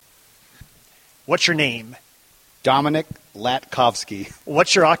What's your name? Dominic Latkovsky.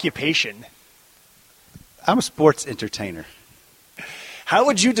 What's your occupation? I'm a sports entertainer. How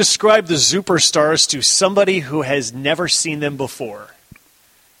would you describe the Superstars to somebody who has never seen them before?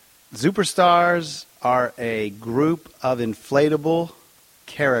 Superstars are a group of inflatable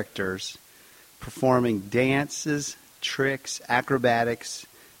characters performing dances, tricks, acrobatics,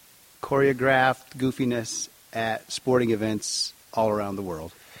 choreographed goofiness at sporting events all around the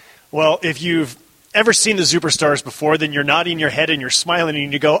world. Well, if you've ever seen the Superstars before, then you're nodding your head and you're smiling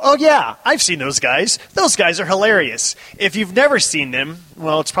and you go, oh yeah, I've seen those guys. Those guys are hilarious. If you've never seen them,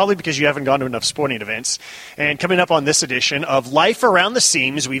 well, it's probably because you haven't gone to enough sporting events. And coming up on this edition of Life Around the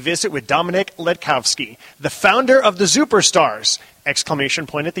Seams, we visit with Dominic Latkovsky, the founder of the Superstars, exclamation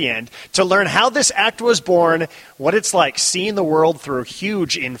point at the end, to learn how this act was born, what it's like seeing the world through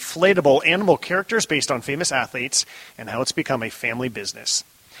huge inflatable animal characters based on famous athletes, and how it's become a family business.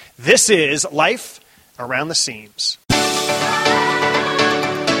 This is Life Around the Seams.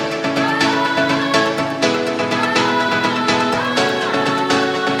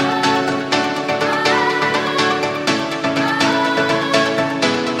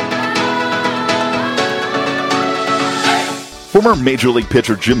 Former Major League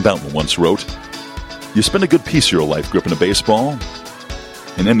pitcher Jim Bouton once wrote, "You spend a good piece of your life gripping a baseball,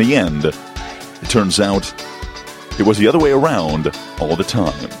 and in the end, it turns out it was the other way around all the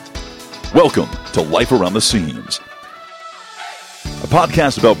time." Welcome to Life Around the Seams, a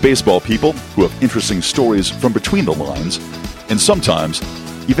podcast about baseball people who have interesting stories from between the lines, and sometimes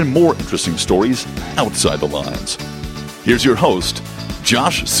even more interesting stories outside the lines. Here's your host,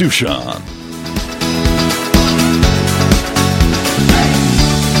 Josh Sushan.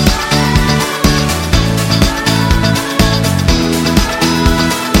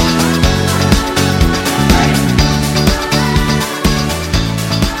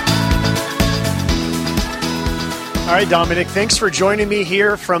 All right, Dominic, thanks for joining me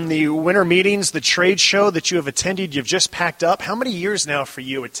here from the winter meetings, the trade show that you have attended. You've just packed up. How many years now for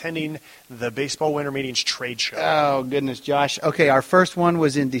you attending the baseball winter meetings trade show? Oh, goodness, Josh. Okay, our first one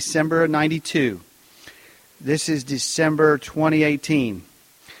was in December of 92. This is December 2018.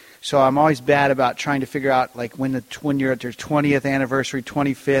 So I'm always bad about trying to figure out like when you're at your 20th anniversary,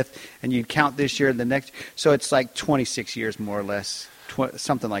 25th, and you count this year and the next. So it's like 26 years more or less.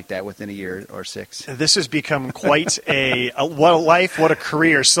 Something like that within a year or six. This has become quite what a life, what a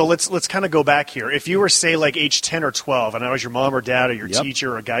career. So let's kind of go back here. If you were, say, like age 10 or 12, and I was your mom or dad or your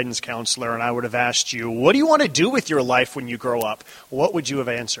teacher or guidance counselor, and I would have asked you, what do you want to do with your life when you grow up? What would you have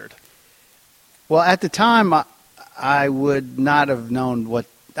answered? Well, at the time, I would not have known what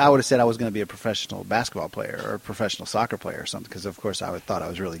I would have said. I was going to be a professional basketball player or a professional soccer player or something, because of course I thought I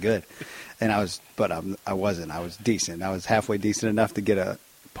was really good, and I wasn't. I was decent. I was halfway decent enough to get a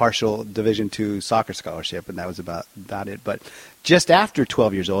partial Division II soccer scholarship, and that was about it. But just after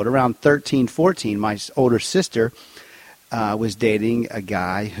 12 years old, around 13, 14, my older sister was dating a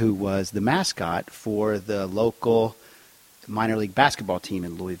guy who was the mascot for the local minor league basketball team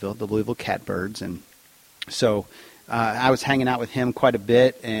in Louisville, the Louisville Catbirds, and so I was hanging out with him quite a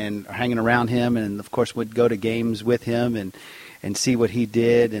bit and hanging around him, and of course would go to games with him and see what he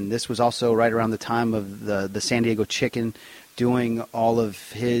did. And this was also right around the time of the San Diego Chicken doing all of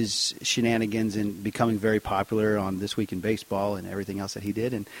his shenanigans and becoming very popular on This Week in Baseball and everything else that he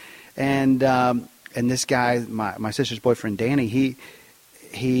did. And this guy, my sister's boyfriend Danny,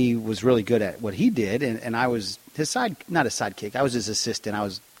 he was really good at what he did, and I was his not his sidekick. I was his assistant. I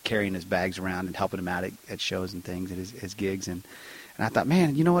was carrying his bags around and helping him out at shows and things, at his gigs. And I thought,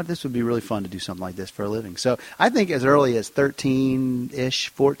 man, you know what? This would be really fun to do something like this for a living. So I think as early as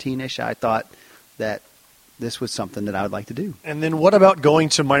 13-ish, 14-ish, I thought that this was something that I would like to do. And then what about going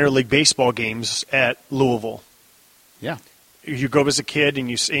to minor league baseball games at Louisville? Yeah. You go as a kid,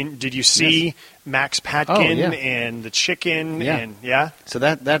 and did you see Max Patkin and the Chicken? Yeah. And So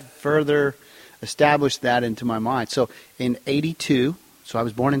that further established that into my mind. So in 82, so I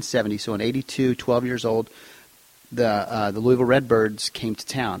was born in 70, so in 82, 12 years old, the Louisville Redbirds came to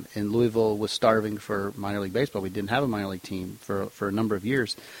town, and Louisville was starving for minor league baseball. We didn't have a minor league team for a number of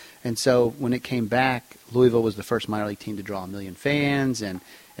years. And so when it came back, Louisville was the first minor league team to draw 1 million fans, and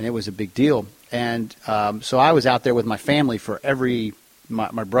it was a big deal. And so I was out there with my family for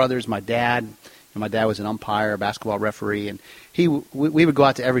my brothers, my dad. And my dad was an umpire, a basketball referee, and we would go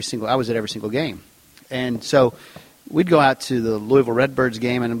out to I was at every single game. And so we'd go out to the Louisville Redbirds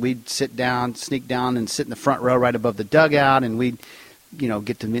game, and we'd sneak down and sit in the front row right above the dugout, and we'd,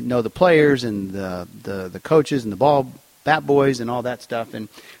 get to know the players and the coaches and the bat boys and all that stuff. And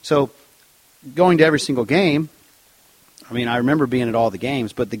so going to every single game, I mean, I remember being at all the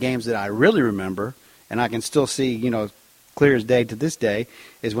games, but the games that I really remember, and I can still see, clear as day to this day,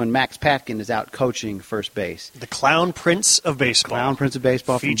 is when Max Patkin is out coaching first base. The Clown Prince of Baseball. Clown Prince of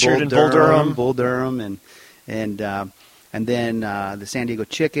Baseball. Featured from in Bull Durham. Bull Durham, and then the San Diego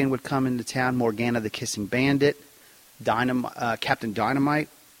Chicken would come into town, Morgana the Kissing Bandit, Captain Dynamite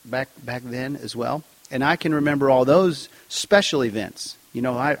back then as well. And I can remember all those special events.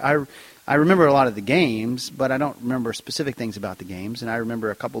 I remember a lot of the games, but I don't remember specific things about the games. And I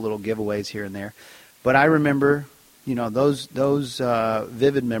remember a couple little giveaways here and there. But I remember, those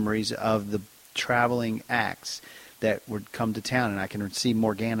vivid memories of the traveling acts that would come to town. And I can see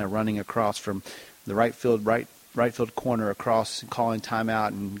Morgana running across from the right field corner across and calling timeout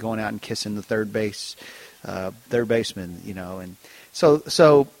and going out and kissing the third baseman, And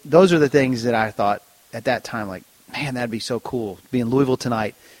so those are the things that I thought at that time, like, man, that'd be so cool. Be in Louisville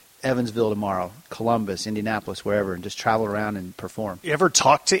tonight, Evansville tomorrow, Columbus, Indianapolis, wherever, and just travel around and perform. You ever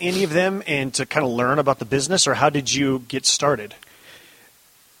talk to any of them and to kind of learn about the business, or how did you get started?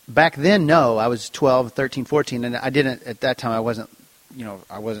 Back then, no. I was 12, 13, 14, and I didn't, at that time, I wasn't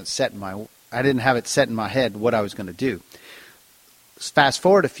set I didn't have it set in my head what I was going to do. Fast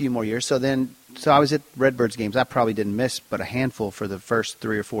forward a few more years, so I was at Redbirds games. I probably didn't miss but a handful for the first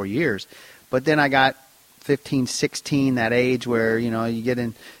 3 or 4 years. But then I got 15, 16, that age where, you get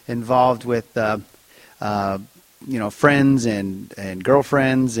involved with, friends and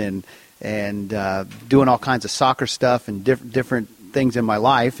girlfriends and doing all kinds of soccer stuff and different things in my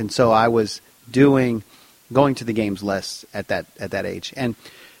life. And so I was going to the games less at that age. And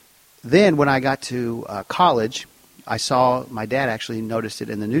then when I got to college, I saw my dad actually noticed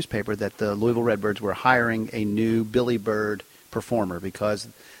it in the newspaper that the Louisville Redbirds were hiring a new Billy Bird performer because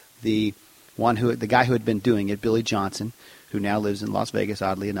the guy who had been doing it, Billy Johnson, who now lives in Las Vegas,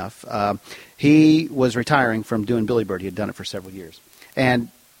 oddly enough, he was retiring from doing Billy Bird. He had done it for several years. And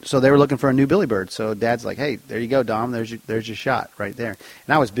so they were looking for a new Billy Bird. So Dad's like, hey, there you go, Dom. There's your shot right there.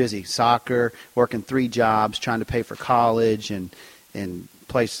 And I was busy, soccer, working 3 jobs, trying to pay for college and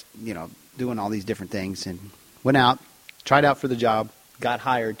place, doing all these different things. And went out, tried out for the job, got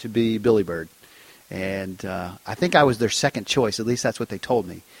hired to be Billy Bird. And I think I was their second choice. At least that's what they told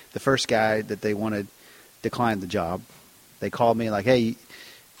me. The first guy that they wanted declined the job. They called me like, hey,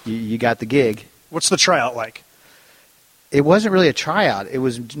 you got the gig. What's the tryout like? It wasn't really a tryout. It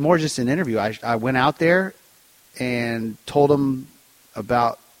was more just an interview. I went out there and told them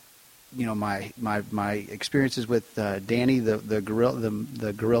about my experiences with Danny,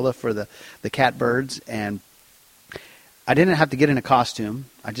 the gorilla for the Catbirds, and I didn't have to get in a costume.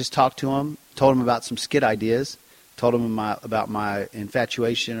 I just talked to him, told him about some skit ideas, told him about my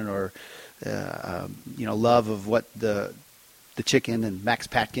infatuation or love of what the Chicken and Max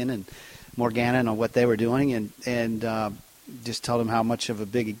Patkin and Morgana and what they were doing, and just told him how much of a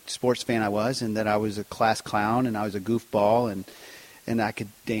big sports fan I was, and that I was a class clown and I was a goofball, and I could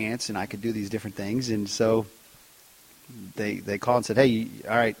dance and I could do these different things. And so they called and said, hey,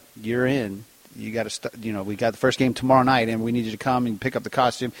 all right, you're in. You got to start. We got the first game tomorrow night, and we need you to come and pick up the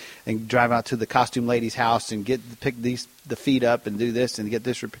costume and drive out to the costume lady's house and pick the feet up and do this and get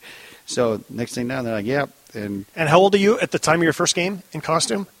this. So next thing down, they're like, yep. And how old are you at the time of your first game in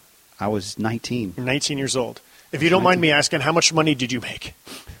costume? I was 19. You're 19 years old. If you don't mind me asking, how much money did you make?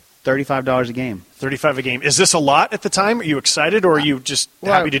 $35 a game. $35 a game. Is this a lot at the time? Are you excited, or are you just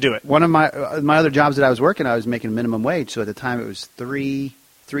happy to do it? One of my other jobs that I was working, I was making minimum wage. So at the time, it was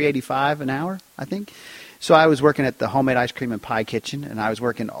 $3.85 an hour, I think. So I was working at the Homemade Ice Cream and Pie Kitchen, and I was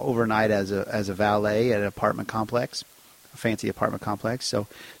working overnight as a valet at an apartment complex, a fancy apartment complex. So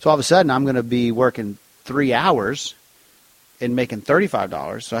all of a sudden, I'm going to be working 3 hours and making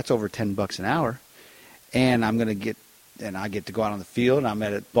 $35. So that's over $10 an hour, and I get to go out on the field, and I'm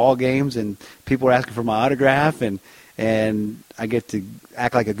at ball games, and people are asking for my autograph, and I get to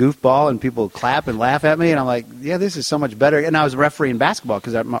act like a goofball, and people clap and laugh at me, and I'm like, yeah, this is so much better. And I was refereeing basketball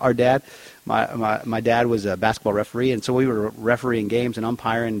because my dad was a basketball referee, and so we were refereeing games and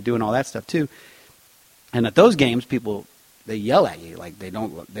umpiring and doing all that stuff too. And at those games, people, they yell at you like they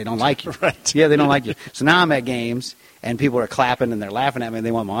don't like you. Right. Yeah, they don't like you. So now I'm at games, and people are clapping and they're laughing at me and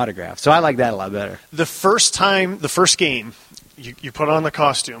they want my autograph. So I like that a lot better. The first game, you put on the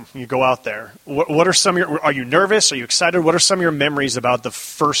costume, you go out there. What are some of your? Are you nervous? Are you excited? What are some of your memories about the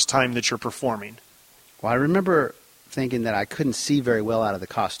first time that you're performing? Well, I remember thinking that I couldn't see very well out of the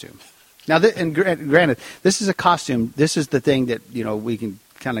costume. Now, granted, this is a costume. This is the thing that we can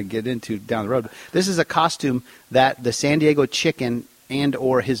kind of get into down the road. This is a costume that the San Diego Chicken and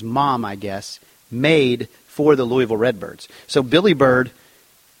or his mom, I guess, made for the Louisville Redbirds. So Billy Bird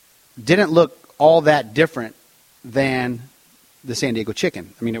didn't look all that different than the San Diego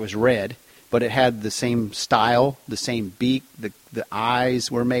chicken. I mean, it was red, but it had the same style, the same beak. The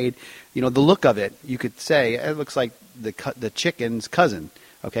eyes were made. You know, the look of it, you could say it looks like the chicken's cousin.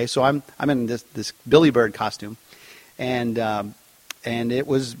 Okay, so I'm in this Billy Bird costume, and it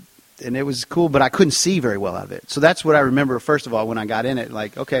was cool, but I couldn't see very well out of it. So that's what I remember first of all when I got in it.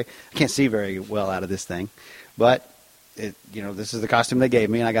 Like, okay, I can't see very well out of this thing, but this is the costume they gave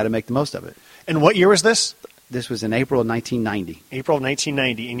me, and I got to make the most of it. And what year was this? This was in April of 1990. April of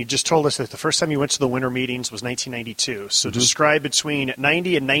 1990, and you just told us that the first time you went to the winter meetings was 1992. So describe between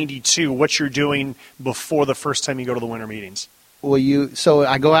 90 and 92 what you're doing before the first time you go to the winter meetings. Well, so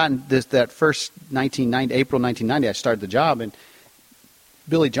I go out and that first April 1990, I started the job, and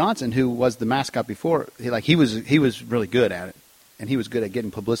Billy Johnson, who was the mascot before, he was really good at it, and he was good at getting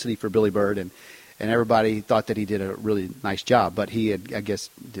publicity for Billy Bird, and everybody thought that he did a really nice job, but he had, I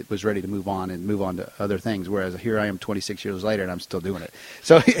guess, was ready to move on to other things. Whereas here I am 26 years later, and I'm still doing it.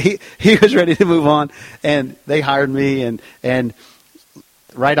 So he was ready to move on, and they hired me, and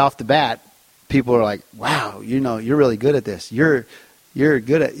right off the bat, people were like, "Wow, you're really good at this. You're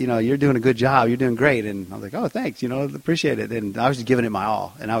good at, you're doing a good job. You're doing great." And I was like, "Oh, thanks. Appreciate it." And I was just giving it my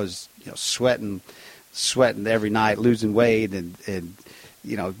all, and I was, sweating every night, losing weight, and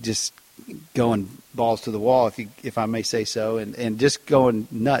just going balls to the wall, if I may say so, and just going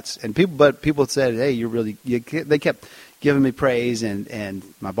nuts. And people said, "Hey, you're really." They kept giving me praise, and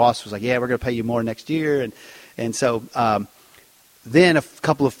my boss was like, "Yeah, we're going to pay you more next year," and so. Then a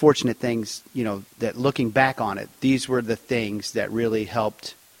couple of fortunate things, that looking back on it, these were the things that really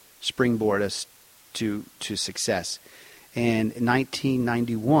helped springboard us to success. And in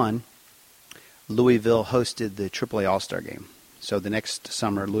 1991, Louisville hosted the AAA All-Star Game. So the next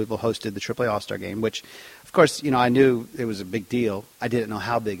summer, Louisville hosted the AAA All-Star Game, which, of course, I knew it was a big deal. I didn't know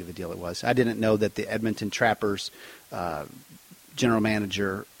how big of a deal it was. I didn't know that the Edmonton Trappers general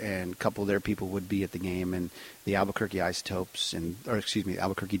manager and a couple of their people would be at the game, and the Albuquerque Isotopes,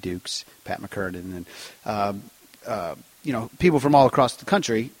 Albuquerque Dukes, Pat McCurden, and people from all across the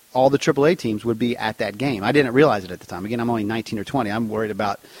country. All the AAA teams would be at that game. I didn't realize it at the time. Again, I'm only 19 or 20. I'm worried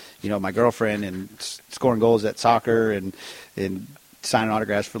about my girlfriend and scoring goals at soccer and signing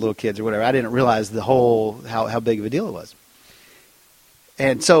autographs for little kids or whatever. I didn't realize the whole how big of a deal it was.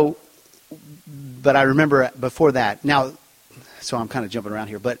 And so, but I remember before that. Now. So I'm kind of jumping around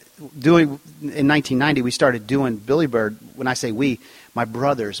here, but in 1990, we started doing Billy Bird. When I say we, my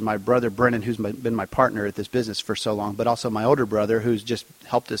brother Brennan, who's been my partner at this business for so long, but also my older brother, who's just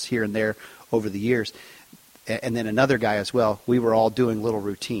helped us here and there over the years, and then another guy as well. We were all doing little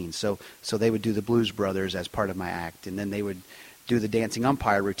routines. So they would do the Blues Brothers as part of my act, and then they would do the dancing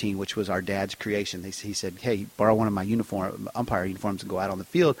umpire routine, which was our dad's creation. He said, "Hey, borrow one of my umpire uniforms and go out on the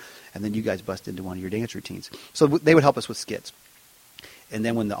field, and then you guys bust into one of your dance routines." So they would help us with skits. And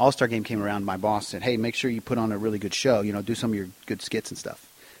then when the All-Star Game came around, my boss said, "Hey, make sure you put on a really good show. Do some of your good skits and stuff,"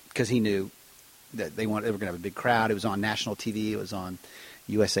 because he knew that they were going to have a big crowd. It was on national TV. It was on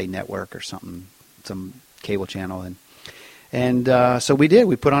USA Network or something, some cable channel, and so we did.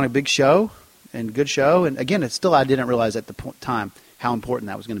 We put on a big show and good show. And again, I didn't realize at the time how important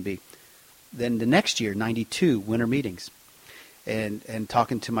that was going to be. Then the next year, 92, winter meetings, and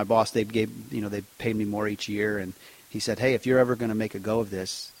talking to my boss, they paid me more each year. And he said, "Hey, if you're ever going to make a go of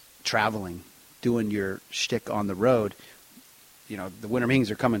this, traveling, doing your shtick on the road, the winter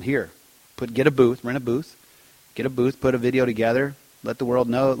meetings are coming here. Get a booth, rent a booth, put a video together, let the world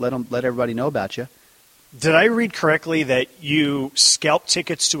know, let everybody know about you." Did I read correctly that you scalped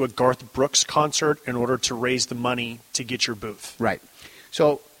tickets to a Garth Brooks concert in order to raise the money to get your booth? Right.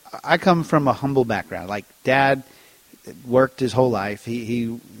 So I come from a humble background. Like Dad worked his whole life.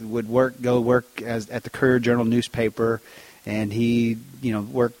 He would go work at the Courier-Journal newspaper, and he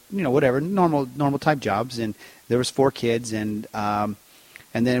worked whatever normal type jobs. And there was 4 kids, and then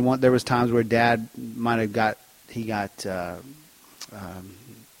there was times where Dad might have got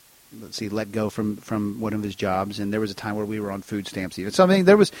let go from one of his jobs, and there was a time where we were on food stamps even. So I mean,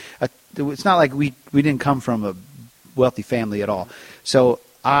 it's not like we didn't come from a wealthy family at all. So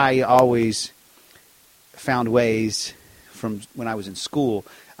I always found ways. From when I was in school,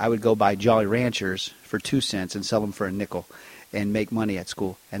 I would go buy Jolly Ranchers for 2 cents and sell them for a nickel and make money at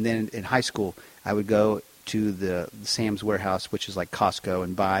school. And then in high school, I would go to the Sam's Warehouse, which is like Costco,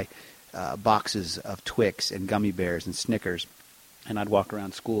 and buy boxes of Twix and gummy bears and Snickers. And I'd walk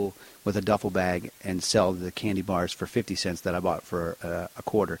around school with a duffel bag and sell the candy bars for 50 cents that I bought for a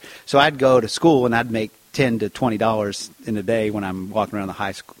quarter. So I'd go to school and I'd make $10 to $20 in a day when I'm walking around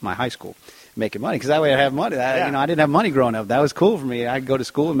my high school. making money because that way I have money. I didn't have money growing up. That was cool for me. I'd go to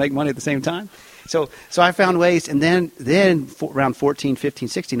school and make money at the same time. So I found ways, and then around 14, 15,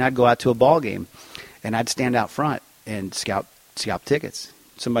 16, I'd go out to a ball game, and I'd stand out front and scalp tickets.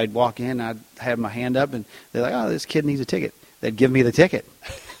 Somebody'd walk in, I'd have my hand up, and they're like, "Oh, this kid needs a ticket." They'd give me the ticket.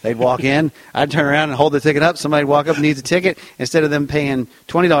 They'd walk in, I'd turn around and hold the ticket up. Somebody'd walk up and needs a ticket. Instead of them paying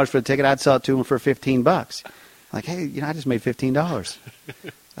 $20 for the ticket, I'd sell it to them for $15. Like, hey, I just made $15.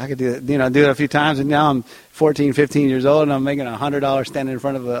 I could do it, do it a few times, and now I'm 14, 15 years old, and I'm making $100 standing in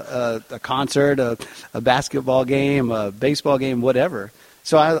front of a concert, a basketball game, a baseball game, whatever.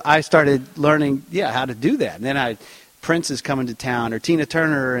 So I started learning, how to do that. And then Prince is coming to town, or Tina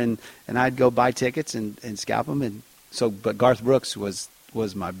Turner, and I'd go buy tickets and scalp them. And so, but Garth Brooks was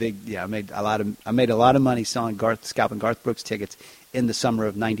my big, I made a lot of money scalping Garth Brooks tickets in the summer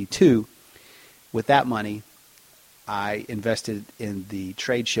of '92. With that money, I invested in the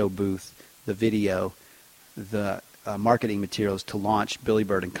trade show booth, the video, the marketing materials to launch Billy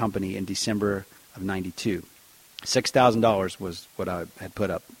Bird and Company in December of '92. $6,000 was what I had put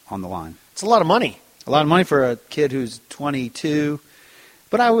up on the line. It's a lot of money. A lot of money for a kid who's 22.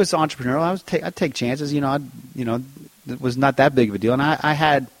 But I was entrepreneurial. I'd take chances. It was not that big of a deal. And I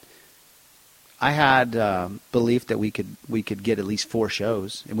had belief that we could get at least 4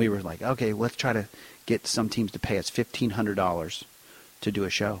 shows, and we were like, okay, let's try to get some teams to pay us $1,500 to do a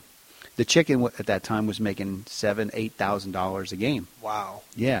show. The Chicken at that time was making $7,000, $8,000 a game. Wow.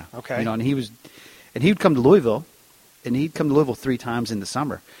 Yeah. Okay. And he would come to Louisville, and he'd come to Louisville 3 times in the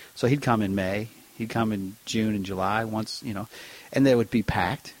summer. So he'd come in May, he'd come in June and July once, and they would be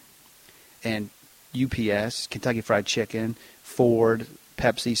packed. And UPS, Kentucky Fried Chicken, Ford,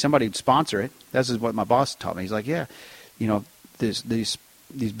 Pepsi, somebody would sponsor it. This is what my boss taught me. He's like,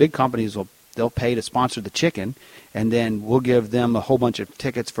 these big companies they'll pay to sponsor the Chicken, and then we'll give them a whole bunch of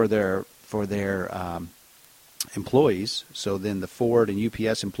tickets for their employees. So then the Ford and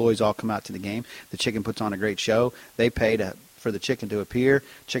UPS employees all come out to the game. The Chicken puts on a great show. They pay for the Chicken to appear.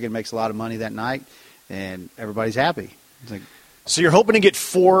 Chicken makes a lot of money that night, and everybody's happy. It's like, so you're hoping to get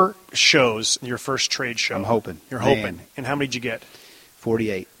 4 shows in your first trade show. I'm hoping. You're hoping. Man. And how many did you get?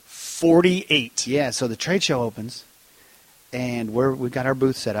 48. 48. Yeah, so the trade show opens, and we've got our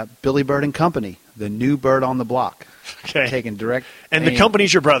booth set up. Billy Bird and Company, the new bird on the block. Okay. Taking direct. And the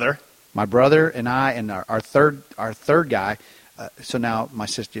company's your brother. My brother and I and our third guy. So now my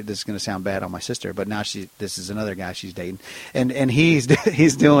sister. This is going to sound bad on my sister, but now this is another guy she's dating, and he's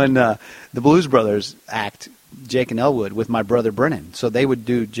doing the Blues Brothers act, Jake and Elwood, with my brother Brennan. So they would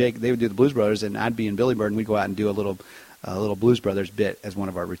do the Blues Brothers, and I'd be in Billy Bird, and we'd go out and do a little Blues Brothers bit as one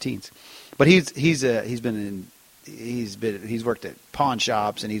of our routines. But he's worked at pawn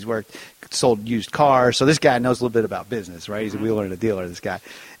shops, and he's sold used cars. So this guy knows a little bit about business, right? He's a wheeler and a dealer, this guy.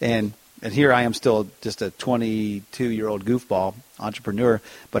 And here I am still just a 22-year-old goofball entrepreneur,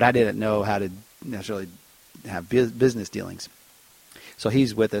 but I didn't know how to necessarily have business dealings. So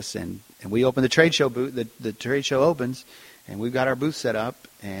he's with us, and we open the trade show booth. The trade show opens, and we've got our booth set up,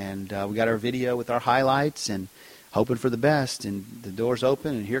 and we got our video with our highlights, and hoping for the best. And the doors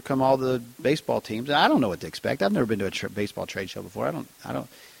open, and here come all the baseball teams. And I don't know what to expect. I've never been to a baseball trade show before. I don't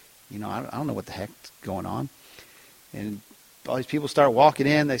know what the heck's going on. And all these people start walking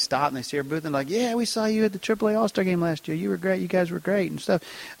in. They stop and they see our booth, and they're like, "Yeah, we saw you at the AAA All-Star game last year. You were great. You guys were great and stuff.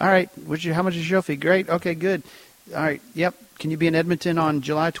 All right, how much is your show fee? Great. Okay, good. All right, yep. Can you be in Edmonton on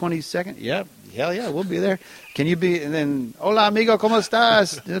July 22nd? Yep. Hell yeah, we'll be there. Can you be?" And then, "Hola, amigo, ¿cómo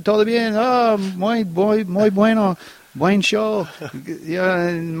estás? Todo bien? Oh, muy bueno. Buen show.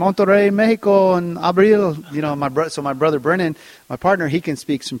 In Monterrey, Mexico, in Abril." So my brother Brennan, my partner, he can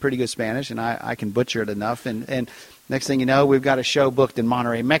speak some pretty good Spanish, and I can butcher it enough. And next thing you know, we've got a show booked in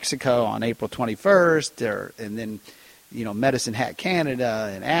Monterrey, Mexico on April 21st, and then, Medicine Hat,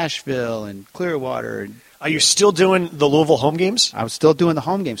 Canada, and Asheville, and Clearwater. Are you still doing the Louisville home games? I was still doing the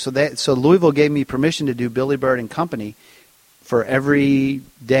home games. So Louisville gave me permission to do Billy Bird and Company for every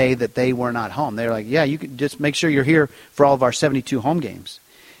day that they were not home. They're like, "Yeah, you can just make sure you're here for all of our 72 home games,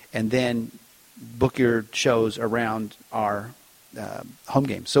 and then book your shows around our home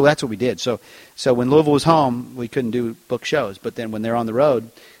games." So that's what we did. So when Louisville was home, we couldn't do book shows, but then when they're on the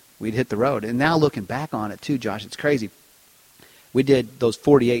road, we'd hit the road. And now looking back on it too, Josh, it's crazy. We did those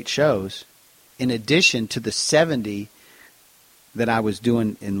 48 shows in addition to the 70 that I was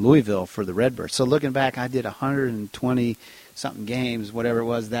doing in Louisville for the Redbirds. So looking back, I did 120-something games, whatever it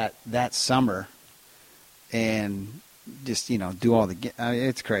was, that summer, and just, do all the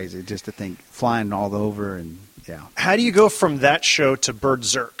it's crazy just to think, flying all over, and yeah. How do you go from that show to Bird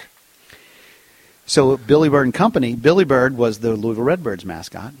Zirk? So Billy Bird and Company, Billy Bird was the Louisville Redbirds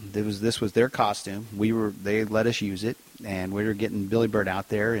mascot. This was their costume. They let us use it, and we were getting Billy Bird out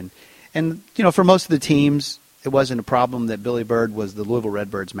there. And you know, for most of the teams, it wasn't a problem that Billy Bird was the Louisville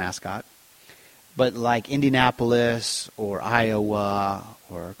Redbirds mascot. But like Indianapolis or Iowa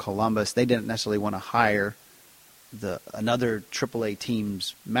or Columbus, they didn't necessarily want to hire another AAA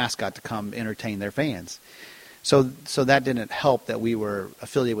team's mascot to come entertain their fans. So that didn't help that we were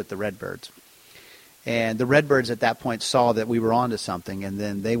affiliated with the Redbirds. And the Redbirds at that point saw that we were onto something, and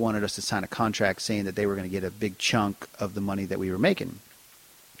then they wanted us to sign a contract saying that they were going to get a big chunk of the money that we were making.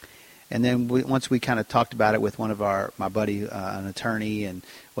 And then once we kind of talked about it with my buddy, an attorney and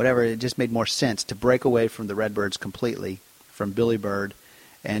whatever, it just made more sense to break away from the Redbirds completely, from Billy Bird,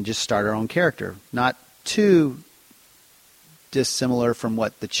 and just start our own character. Not too dissimilar from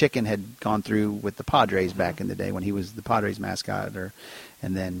what the Chicken had gone through with the Padres back in the day when he was the Padres mascot,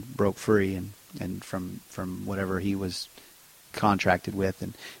 and then broke free and from whatever he was contracted with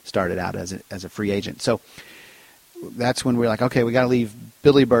and started out as a free agent. So that's when we're like, okay, we got to leave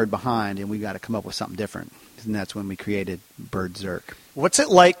Billy Bird behind, and we got to come up with something different. And that's when we created Bird Zerk. What's it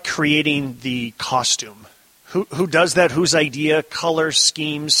like creating the costume? Who does that? Whose idea? Colors,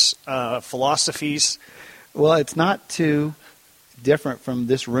 schemes, philosophies? Well, it's not too different from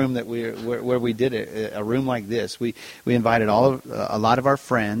this room that where we did it. A room like this, we invited a lot of our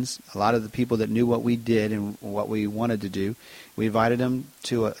friends, a lot of the people that knew what we did and what we wanted to do. We invited them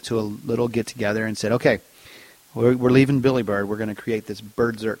to a little get together and said, okay, we're leaving Billy Bird. We're going to create this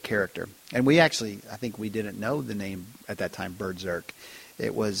Bird Zerk character. And we actually, I think we didn't know the name at that time, Bird Zerk.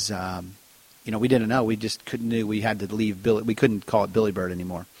 It was, we didn't know. We just knew we had to leave Billy. We couldn't call it Billy Bird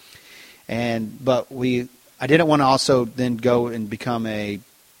anymore. But I didn't want to also then go and become a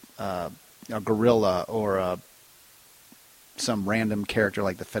gorilla or some random character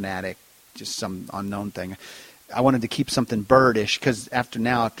like the Fanatic, just some unknown thing. I wanted to keep something birdish because after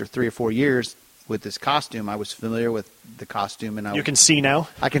 3 or 4 years with this costume, I was familiar with the costume, and you can see now.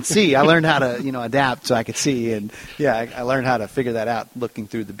 I can see. I learned how to adapt so I could see, and I learned how to figure that out looking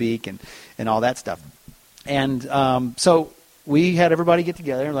through the beak and all that stuff. And so we had everybody get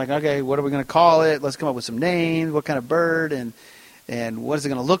together and like, okay, what are we going to call it? Let's come up with some names. What kind of bird and what is it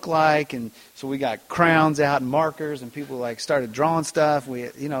going to look like? And so we got crowns out and markers, and people like started drawing stuff.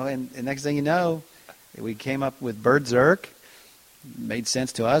 And next thing you know, we came up with Bird Zerk. Made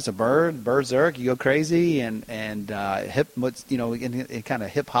sense to us. A Bird Zerk. You go crazy and hip. In kind of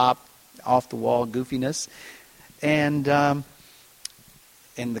hip hop, off the wall goofiness, and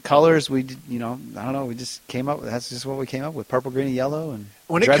the colors we I don't know. We just came up. That's just what we came up with: purple, green, and yellow, and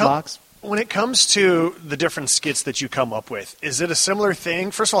dreadlocks. When it comes to the different skits that you come up with, is it a similar thing?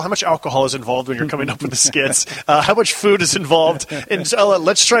 First of all, how much alcohol is involved when you're coming up with the skits? How much food is involved? And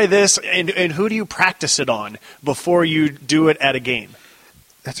let's try this. And who do you practice it on before you do it at a game?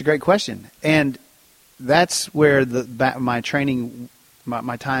 That's a great question. And that's where my training,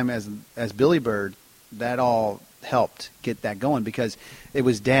 my time as Billy Bird, that all helped get that going, because it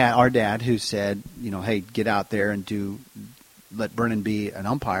was our dad who said, hey, get out there and let Brennan be an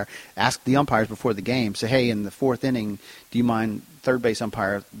umpire. Ask the umpires before the game. Say, hey, in the 4th inning, third base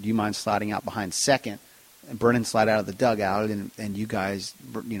umpire, do you mind sliding out behind second? And Brennan slide out of the dugout, and you guys,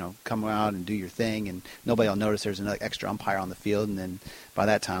 come out and do your thing, and nobody will notice there's another extra umpire on the field, and then by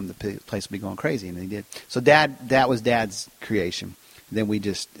that time the place will be going crazy, and he did. So that was Dad's creation. Then we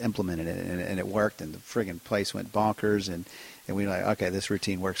just implemented it, and it worked, and the friggin' place went bonkers, and we were like, okay, this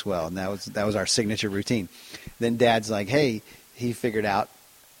routine works well, and that was our signature routine. Then Dad's like, hey, he figured out,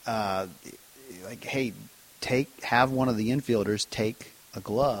 hey, have one of the infielders take a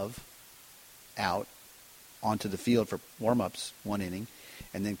glove out onto the field for warm-ups 1 inning,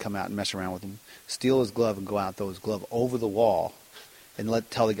 and then come out and mess around with him, steal his glove and go out, throw his glove over the wall, and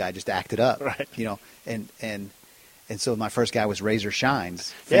tell the guy just to act it up, right? And so my first guy was Razor Shines,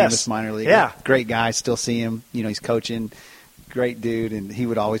 famous minor league, great guy, still see him, he's coaching. Great dude, and he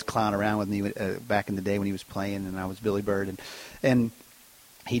would always clown around with me back in the day when he was playing, and I was Billy Bird, and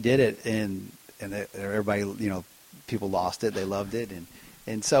he did it, and everybody, people lost it, they loved it,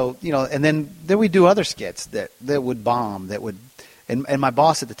 and so and then we do other skits that would bomb, and my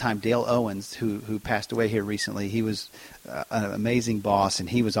boss at the time, Dale Owens, who passed away here recently, he was an amazing boss, and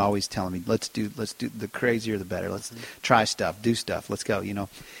he was always telling me, let's do the crazier the better, let's try stuff, do stuff, let's go,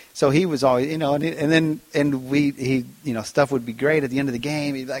 So he was always, stuff would be great at the end of the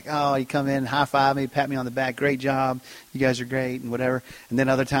game. He'd be like, oh, he'd come in, high five me, pat me on the back, great job, you guys are great, and whatever. And then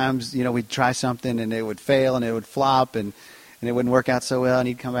other times, we'd try something and it would fail and it would flop, and and it wouldn't work out so well, and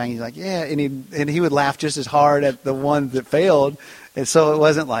he'd come back and he's like, yeah, and he would laugh just as hard at the one that failed. And so it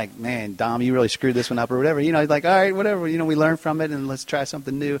wasn't like, man, Dom, you really screwed this one up or whatever. He's like, all right, whatever. We learned from it and let's try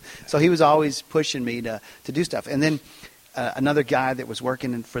something new. So he was always pushing me to do stuff. And then another guy that was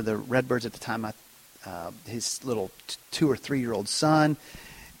working for the Redbirds at the time, his little 2 or 3 year old son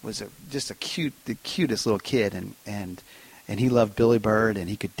was just the cutest little kid, and he loved Billy Bird, and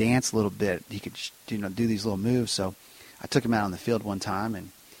he could dance a little bit. He could do these little moves. So I took him out on the field one time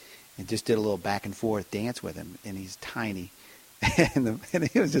and just did a little back and forth dance with him, and he's tiny. And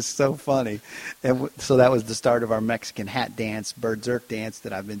it was just so funny. And so that was the start of our Mexican hat dance, Bird Zerk dance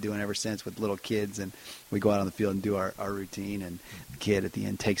that I've been doing ever since with little kids. And we go out on the field and do our routine. And the kid at the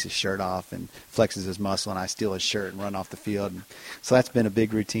end takes his shirt off and flexes his muscle, and I steal his shirt and run off the field. And so that's been a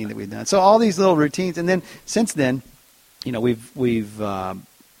big routine that we've done. So all these little routines. And then since then, we've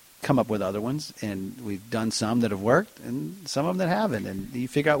come up with other ones, and we've done some that have worked and some of them that haven't. And you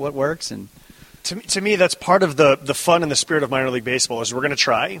figure out what works. And To me, that's part of the fun and the spirit of minor league baseball is we're going to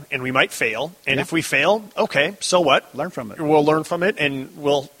try, and we might fail. And if we fail, okay, so what? Learn from it. We'll learn from it, and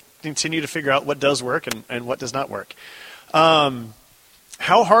we'll continue to figure out what does work and what does not work.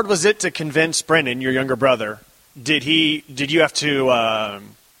 How hard was it to convince Brennan, your younger brother? Did you have to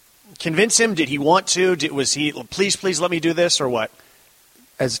convince him? Did he want to? Was he, please let me do this, or what?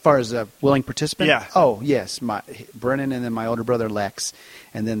 As far as a willing participant? Yeah. Oh, yes. Brennan, and then my older brother, Lex,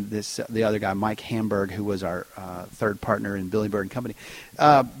 and then the other guy, Mike Hamburg, who was our third partner in Billy Bird and Company.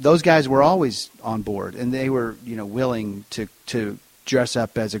 Those guys were always on board, and they were willing to dress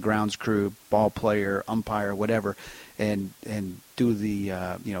up as a grounds crew, ball player, umpire, whatever, and do the,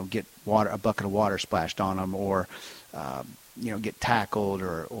 get a bucket of water splashed on them, or, get tackled,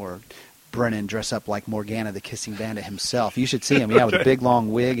 or Brennan dress up like Morgana the Kissing Bandit himself. You should see him, with a big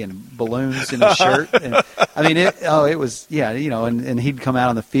long wig and balloons in his shirt. And, it was, and he'd come out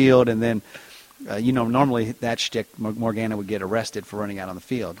on the field, and then, normally that shtick, Morgana would get arrested for running out on the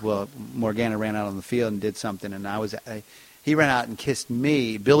field. Well, Morgana ran out on the field and did something, and he ran out and kissed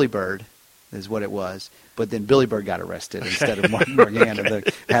me, Billy Bird, is what it was. But then Billy Bird got arrested instead of Morgana.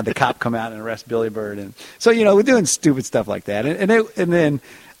 Had the cop come out and arrest Billy Bird. And so, we're doing stupid stuff like that. And then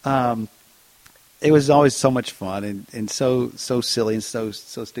it was always so much fun and so silly and so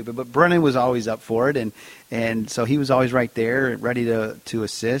stupid. But Brennan was always up for it, and so he was always right there, ready to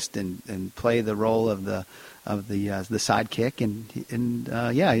assist and play the role of the sidekick.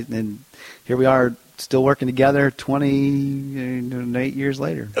 And here we are, still working together 28 years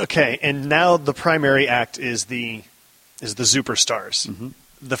later. Okay, and now the primary act is the Superstars. Mm-hmm.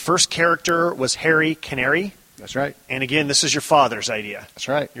 The first character was Harry Canary. That's right. And again, this is your father's idea. That's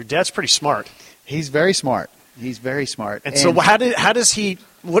right. Your dad's pretty smart. He's very smart. And so how does he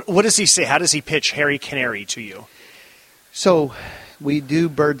what does he say? How does he pitch Harry Canary to you? So we do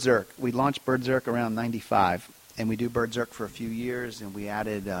Bird Zerk. We launched Bird Zerk around 95, and we do Bird Zerk for a few years, and we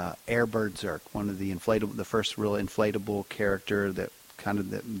added Air Bird Zerk, one of the first real inflatable character that kind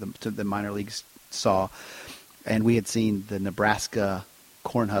of the minor leagues saw. And we had seen the Nebraska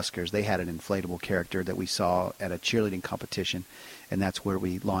Cornhuskers. They had an inflatable character that we saw at a cheerleading competition, and that's where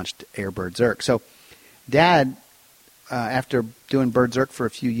we launched Air Bird Zerk. So Dad, after doing Bird Zerk for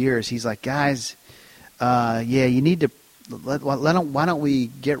a few years, he's like, guys, you need to why don't we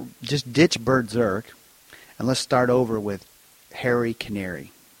just ditch Bird Zerk and let's start over with Harry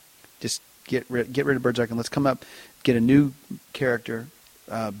Canary. Just get rid of Bird Zerk and let's come up, get a new character,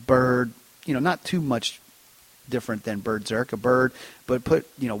 Bird, not too much different than Bird Zerk, a bird, but put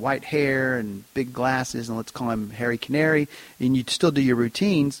white hair and big glasses, and let's call him Harry Canary. And you still do your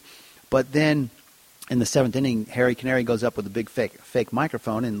routines, but then in the 7th inning, Harry Canary goes up with a big fake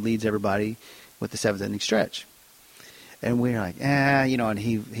microphone and leads everybody with the 7th inning stretch. And we're like, and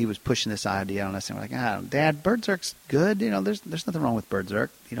he was pushing this idea on us, and we're like, Dad, Bird Zerk's good. There's nothing wrong with Bird Zerk.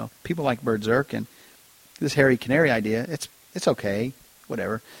 People like Bird Zerk, and this Harry Canary idea, it's okay,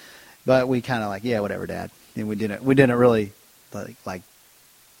 whatever. But we kind of like, whatever, Dad. And we didn't really like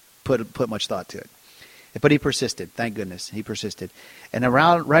put much thought to it. But he persisted. Thank goodness he persisted. And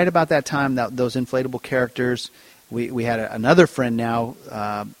right about that time, those inflatable characters, we had another friend now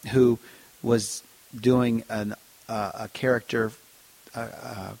who was doing a character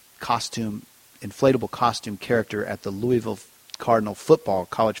costume, inflatable costume character at the Louisville Cardinal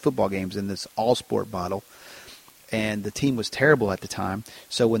college football games in this all-sport bottle. And the team was terrible at the time.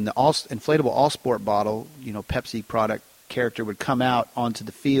 So when the inflatable all-sport bottle, Pepsi product character would come out onto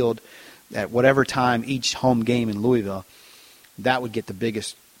the field at whatever time each home game in Louisville, that would get the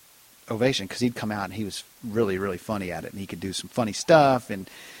biggest ovation because he'd come out and he was really, really funny at it. And he could do some funny stuff,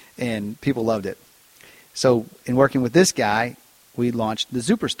 and people loved it. So in working with this guy, we launched the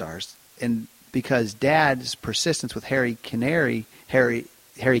Superstars. And because Dad's persistence with Harry Canary,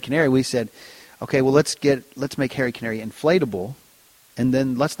 we said, okay, well, let's make Harry Canary inflatable. And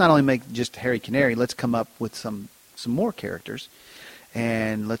then let's not only make just Harry Canary, let's come up with some more characters.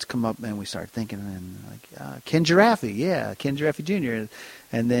 And let's come up, and we started thinking, and Ken Giraffe, Ken Giraffe Jr.,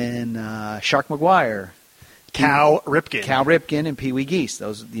 and then Shark McGuire, Cal Ripken, and Pee Wee Geese.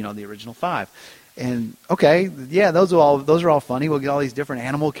 Those, the original 5. And okay, those are all funny. We'll get all these different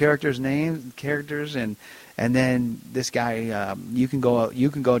animal characters, and then this guy, you can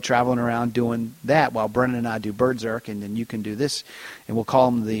go traveling around doing that while Brennan and I do Berserk, and then you can do this, and we'll call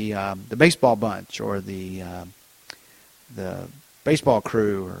them the baseball bunch or the baseball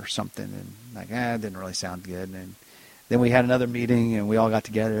crew or something. And it didn't really sound good. And then we had another meeting, and we all got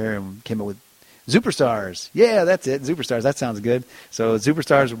together and came up with Superstars. Yeah, that's it. Superstars. That sounds good. So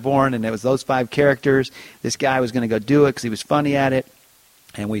Superstars were born, and it was those 5 characters. This guy was going to go do it because he was funny at it.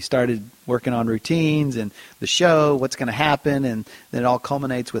 And we started working on routines and the show, what's going to happen, and then it all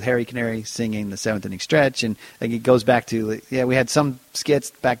culminates with Harry Canary singing the 7th inning stretch. And it goes back to, we had some skits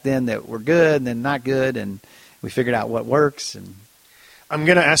back then that were good and then not good, and we figured out what works. And I'm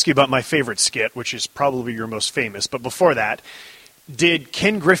going to ask you about my favorite skit, which is probably your most famous. But before that, did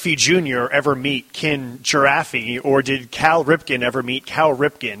Ken Griffey Jr. ever meet Ken Giraffe, or did Cal Ripken ever meet Cal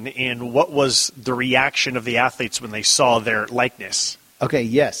Ripken? And what was the reaction of the athletes when they saw their likeness? Okay,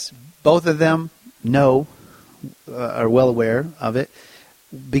 yes. Both of them are well aware of it.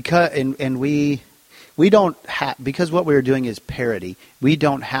 Because we don't have, because what we were doing is parody, we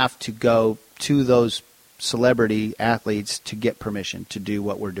don't have to go to those celebrity athletes to get permission to do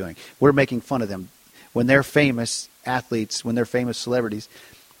what we're doing. We're making fun of them. When they're famous athletes, when they're famous celebrities,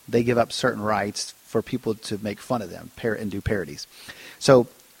 they give up certain rights for people to make fun of them and do parodies. So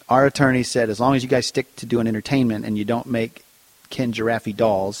our attorney said, as long as you guys stick to doing entertainment and you don't make Ken Giraffe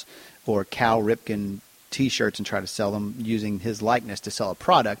dolls or Cal Ripken T-shirts and try to sell them using his likeness to sell a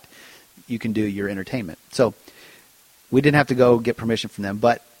product, you can do your entertainment. So we didn't have to go get permission from them.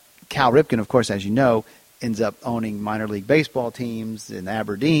 But Cal Ripken, of course, as you know, ends up owning minor league baseball teams in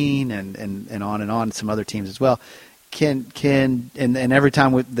Aberdeen and on, some other teams as well. And every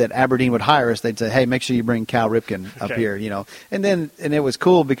time that Aberdeen would hire us, they'd say, hey, make sure you bring Cal Ripken up here, And it was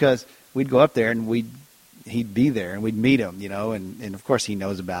cool because we'd go up there and he'd be there and we'd meet him, and of course he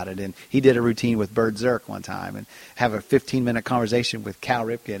knows about it. And he did a routine with Berserk one time and have a 15-minute conversation with Cal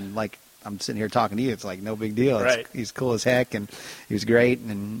Ripken. Like, I'm sitting here talking to you. It's like no big deal. Right. He's cool as heck, and he was great,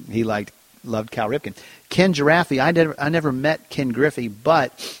 and he loved Cal Ripken. Ken Giraffe, I never met Ken Griffey,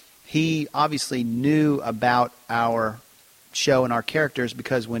 but he obviously knew about our show and our characters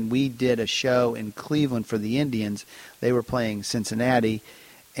because when we did a show in Cleveland for the Indians, they were playing Cincinnati,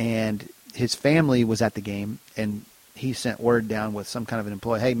 and his family was at the game, and he sent word down with some kind of an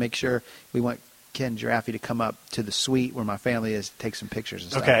employee, hey, make sure we want Ken Giraffe to come up to the suite where my family is to take some pictures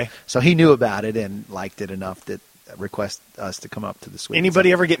and stuff. Okay. So he knew about it and liked it enough that request us to come up to the suite.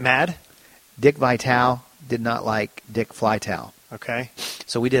 Anybody ever get mad? Dick Vitale did not like Dick Flytale. Okay.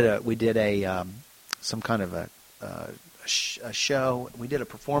 So we did some kind of a show. We did a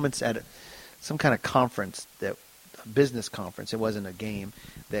performance at some kind of conference, a business conference. It wasn't a game,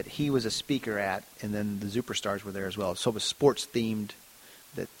 that he was a speaker at, and then the Superstars were there as well. So it was sports themed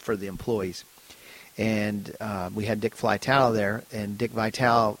for the employees. And we had Dick Flytale there, and Dick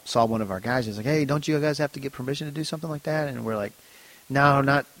Vitale saw one of our guys. He's like, hey, don't you guys have to get permission to do something like that? And we're like, no,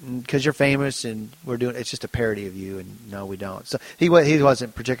 not because you're famous and it's just a parody of you, and no, we don't. So he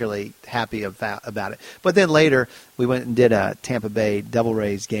wasn't particularly happy about it. But then later we went and did a Tampa Bay Devil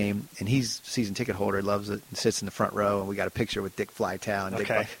Rays game, and he's a season ticket holder, loves it, and sits in the front row, and we got a picture with Dick Flytale and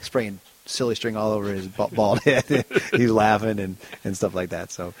Dick spraying silly string all over his bald head. He's laughing and stuff like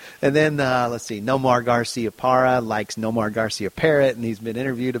that. So, and then let's see, Nomar Garcia Parra likes Nomar Garcia Parrott, and he's been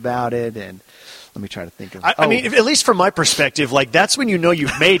interviewed about it. And let me try to think of. I mean, at least from my perspective, like that's when you know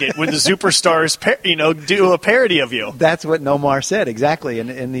you've made it, when the Superstars, do a parody of you. That's what Nomar said exactly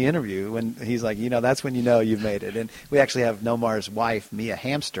in the interview, when he's like, that's when you know you've made it. And we actually have Nomar's wife, Mia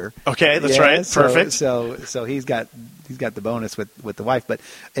Hamster. Okay, that's right. Perfect. So he's got the bonus with the wife. But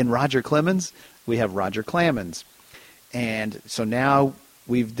in Roger Clemens, we have Roger Clemens, and so now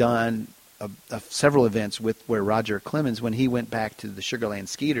we've done several events where Roger Clemens, when he went back to the Sugarland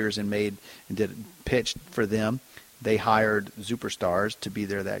Skeeters and pitched for them, they hired Superstars to be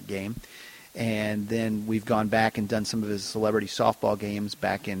there that game. And then we've gone back and done some of his celebrity softball games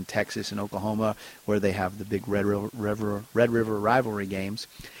back in Texas and Oklahoma, where they have the big Red River rivalry games.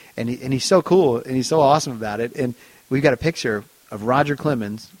 And he's so cool and he's so awesome about it. And we've got a picture of Roger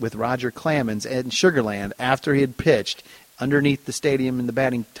Clemens with Roger Clemens in Sugarland after he had pitched underneath the stadium in the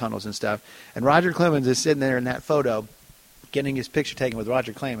batting tunnels and stuff. And Roger Clemens is sitting there in that photo getting his picture taken with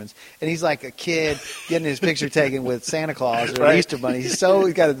Roger Clemens. And he's like a kid getting his picture taken with Santa Claus or Right. Easter Bunny. He's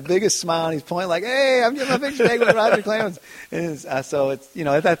got the biggest smile, and he's pointing like, hey, I'm getting my picture taken with Roger Clemens. And so it's,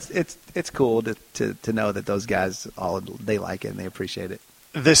 it's cool to know that those guys, they like it and they appreciate it.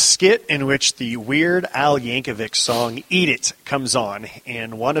 The skit in which the Weird Al Yankovic song "Eat It" comes on,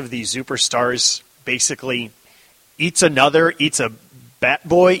 and one of the superstars basically eats a bat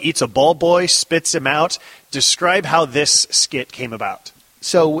boy, eats a ball boy, spits him out. Describe how this skit came about.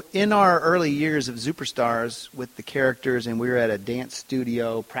 So in our early years of Superstars with the characters, and we were at a dance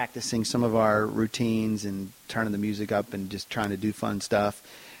studio practicing some of our routines and turning the music up and just trying to do fun stuff,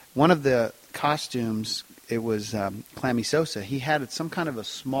 one of the costumes, it was Clammy Sosa. He had some kind of a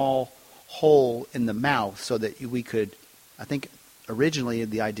small hole in the mouth so that we could, I think originally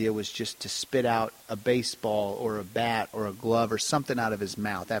the idea was just to spit out a baseball or a bat or a glove or something out of his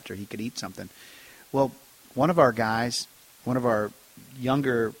mouth after he could eat something. Well, one of our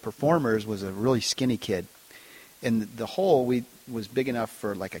younger performers was a really skinny kid, and the hole was big enough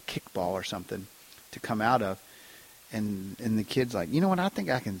for like a kickball or something to come out of. And the kid's like, you know what, I think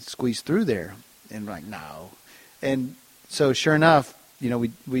I can squeeze through there. And we're like, no. And so sure enough,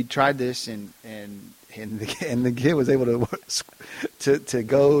 we tried this, and the kid was able to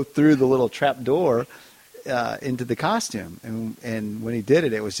go through the little trap door into the costume. And when he did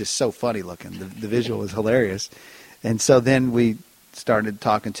it, it was just so funny looking. The visual was hilarious. And so then we started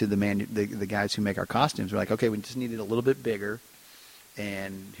talking to the guys who make our costumes. We're like, okay, we just need it a little bit bigger,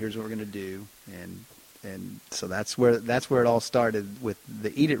 and here's what we're going to do. And so that's where it all started with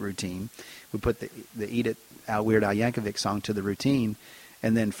the Eat It routine. We put the Eat It Weird Al Yankovic song to the routine,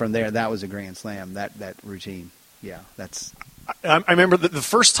 and then from there that was a grand slam. That routine, yeah. I remember the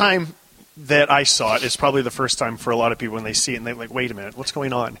first time that I saw it is probably the first time for a lot of people when they see it and they're like, wait a minute, what's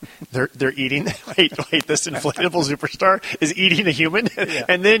going on? They're eating. Wait, this inflatable superstar is eating a human, Yeah.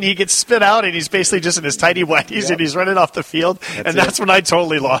 And then he gets spit out and he's basically just in his tidy whities and he's running off the field, that's when I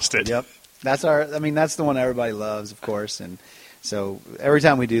totally lost it. Yep. That's the one everybody loves, of course, and so every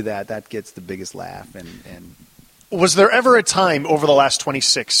time we do that gets the biggest laugh. And Was there ever a time over the last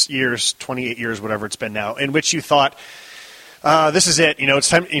 26 years, 28 years, whatever it's been now, in which you thought, this is it, it's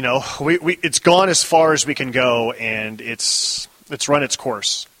time, it's gone as far as we can go and it's run its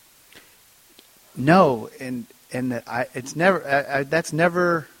course? No, we've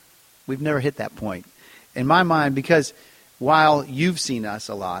never hit that point in my mind, because while you've seen us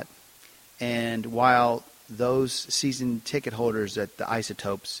a lot, and while those season ticket holders at the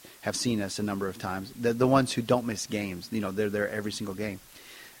Isotopes have seen us a number of times, the ones who don't miss games, they're there every single game.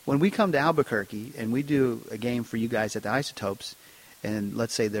 When we come to Albuquerque and we do a game for you guys at the Isotopes, and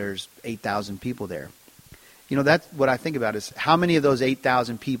let's say there's 8,000 people there, that's what I think about is how many of those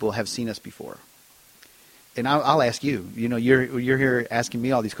 8,000 people have seen us before? And I'll ask you. You're here asking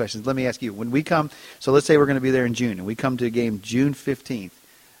me all these questions. Let me ask you. When we come, so let's say we're going to be there in June, and we come to a game June 15th.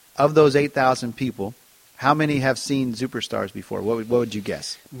 Of those 8,000 people, how many have seen Superstars before? What would you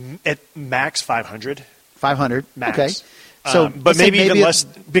guess? At max 500. 500. Max. Okay. So, but maybe even less,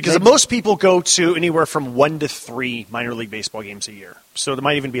 because most people go to anywhere from 1 to 3 minor league baseball games a year. So there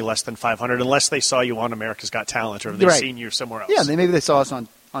might even be less than 500, unless they saw you on America's Got Talent or they've seen you somewhere else. Yeah, maybe they saw us on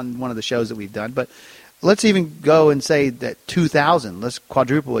one of the shows that we've done. But let's even go and say that 2,000. Let's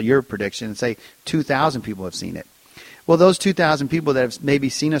quadruple your prediction and say 2,000 people have seen it. Well, those 2,000 people that have maybe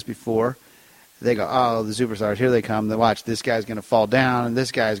seen us before, they go, oh, the Superstars, here they come. They watch, this guy's going to fall down, and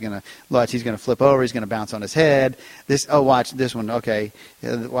this guy's going to, watch, he's going to flip over, he's going to bounce on his head. Watch this one, okay.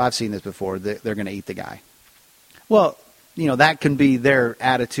 Well, I've seen this before. They're going to eat the guy. Well, that can be their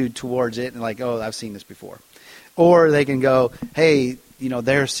attitude towards it, and like, oh, I've seen this before. Or they can go, hey,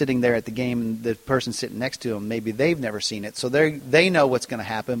 they're sitting there at the game, and the person sitting next to them, maybe they've never seen it. So they know what's going to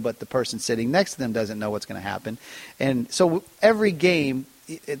happen, but the person sitting next to them doesn't know what's going to happen. And so every game,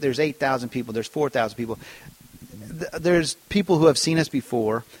 there's 8,000 people, there's 4,000 people. There's people who have seen us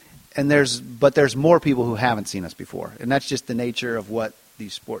before, but there's more people who haven't seen us before. And that's just the nature of what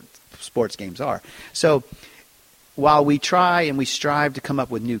these sports games are. So while we try and we strive to come up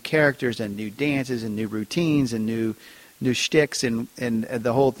with new characters and new dances and new routines and new shticks and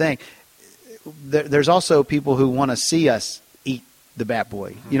the whole thing, there's also people who want to see us eat the Bat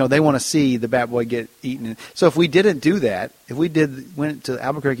Boy. They want to see the Bat Boy get eaten. So if we didn't do that, if we went to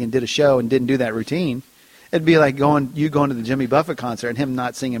Albuquerque and did a show and didn't do that routine, it'd be like going to the Jimmy Buffett concert and him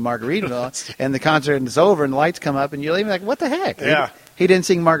not singing Margaritaville, and the concert is over and the lights come up and you're even like, what the heck? Yeah. He didn't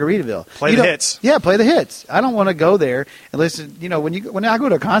sing Margaritaville. Play the hits. Yeah, play the hits. I don't want to go there and listen. When I go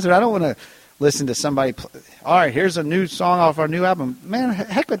to a concert, I don't want to listen to somebody. All right, here's a new song off our new album. Man,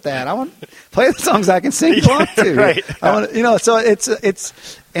 heck with that. I want to play the songs I can sing along to. Right. I want so it's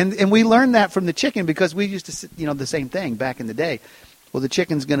and we learned that from the Chicken because we used to the same thing back in the day. Well, the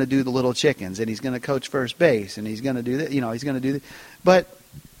Chicken's going to do the Little Chickens, and he's going to coach first base, and he's going to do that. He's going to do that. But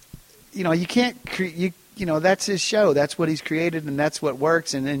you can't. That's his show. That's what he's created, and that's what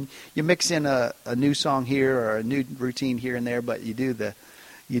works. And then you mix in a new song here or a new routine here and there, but you do the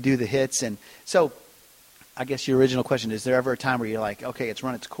hits. And so, I guess your original question: is there ever a time where you're like, okay, it's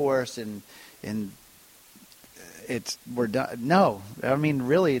run its course, and we're done? No, I mean,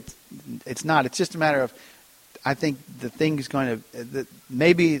 really, it's not. It's just a matter of. I think the thing is going to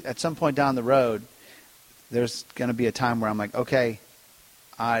maybe at some point down the road, there's going to be a time where I'm like, okay,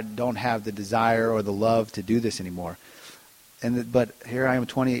 I don't have the desire or the love to do this anymore. But here I am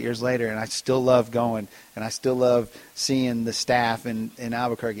 28 years later, and I still love going, and I still love seeing the staff in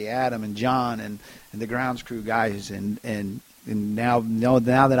Albuquerque, Adam and John and the grounds crew guys, and now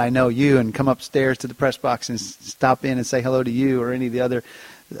that I know you and come upstairs to the press box and stop in and say hello to you or any of the other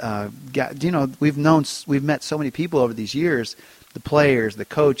we've met so many people over these years, the players, the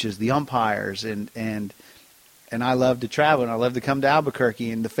coaches, the umpires, and I love to travel and I love to come to Albuquerque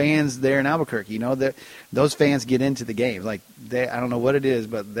and the fans there in Albuquerque. Those fans get into the game. Like I don't know what it is,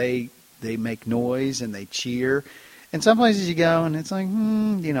 but they make noise and they cheer. And some places you go and it's like, I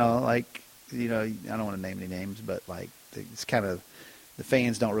don't want to name any names, but like it's kind of the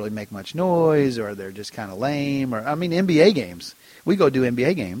fans don't really make much noise or they're just kind of lame. Or I mean, NBA games. We go do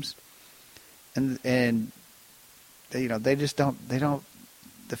NBA games, and they just don't. They don't.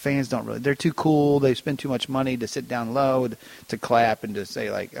 The fans don't really. They're too cool. They spend too much money to sit down low to clap and to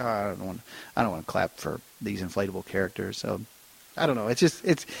say like, oh, I don't want to clap for these inflatable characters. So I don't know.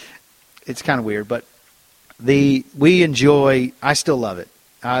 It's kind of weird, but we enjoy. I still love it.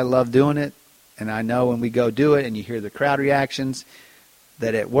 I love doing it, and I know when we go do it, and you hear the crowd reactions,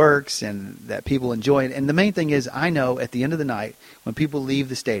 that it works and that people enjoy it. And the main thing is I know at the end of the night when people leave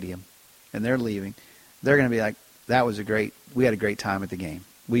the stadium and they're leaving, they're going to be like, we had a great time at the game.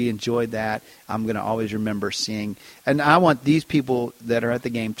 We enjoyed that. I'm going to always remember seeing. And I want these people that are at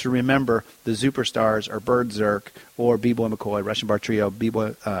the game to remember the Superstars or Bird Zerk or B-Boy McCoy, Russian Bar Trio,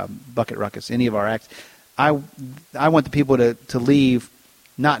 B-Boy Bucket Ruckus, any of our acts. I want the people to leave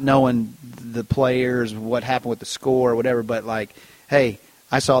not knowing the players, what happened with the score or whatever, but like, hey,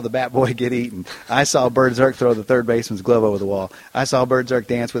 I saw the bat boy get eaten. I saw Bird Zerk throw the third baseman's glove over the wall. I saw Bird Zerk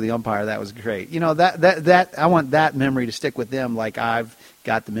dance with the umpire. That was great. That I want that memory to stick with them like I've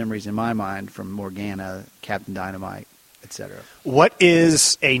got the memories in my mind from Morgana, Captain Dynamite, etc. What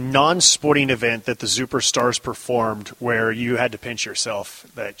is a non-sporting event that the Superstars performed where you had to pinch yourself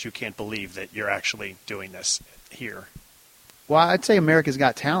that you can't believe that you're actually doing this here? Well, I'd say America's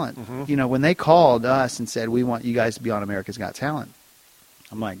Got Talent. Mm-hmm. When they called us and said, we want you guys to be on America's Got Talent,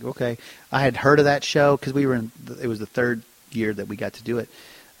 I'm like, okay. I had heard of that show because it was the third year that we got to do it,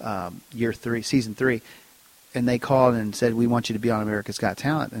 season 3. And they called and said, we want you to be on America's Got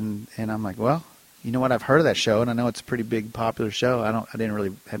Talent. And I'm like, well, you know what? I've heard of that show, and I know it's a pretty big, popular show.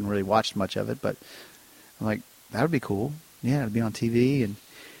 Hadn't really watched much of it, but I'm like, that would be cool. Yeah, to be on TV.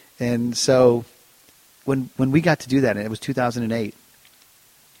 And so when we got to do that, and it was 2008,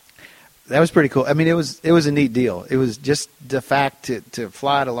 that was pretty cool. I mean, it was a neat deal. It was just the fact to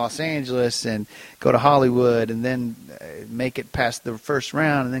fly to Los Angeles and go to Hollywood and then make it past the first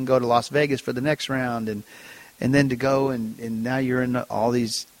round and then go to Las Vegas for the next round and then to go and now you're in all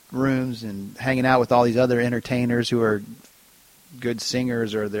these rooms and hanging out with all these other entertainers who are good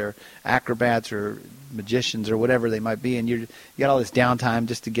singers or they're acrobats or magicians or whatever they might be, and you got all this downtime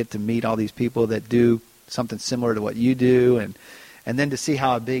just to get to meet all these people that do something similar to what you do, and then to see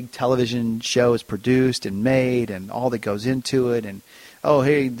how a big television show is produced and made and all that goes into it. And, oh,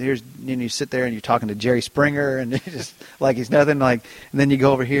 hey, you sit there and you're talking to Jerry Springer and it's just like he's nothing. Like, and then you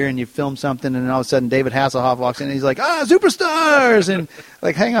go over here and you film something and all of a sudden David Hasselhoff walks in and he's like, Superstars! And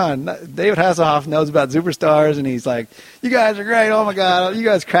like, hang on, David Hasselhoff knows about Superstars and he's like, you guys are great. Oh, my God, you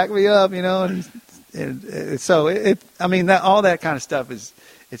guys crack me up, And so, all that kind of stuff is –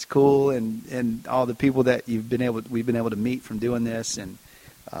 it's cool, and all the people that we've been able to meet from doing this, and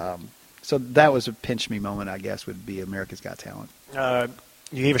so that was a pinch me moment, I guess, would be America's Got Talent.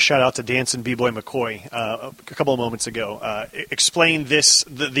 You gave a shout out to Dancing B-Boy McCoy a couple of moments ago. Explain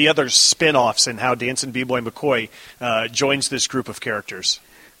the other spin-offs and how Dancing B-Boy McCoy joins this group of characters.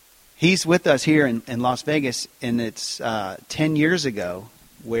 He's with us here in Las Vegas, and it's 10 years ago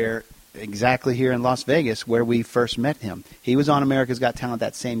where exactly here in Las Vegas where we first met him. He was on America's Got Talent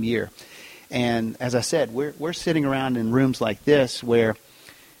that same year. And as I said, we're sitting around in rooms like this where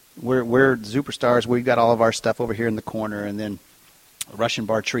we're superstars. We've got all of our stuff over here in the corner, and then Russian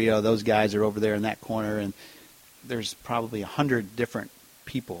Bar Trio, those guys are over there in that corner, and there's probably 100 different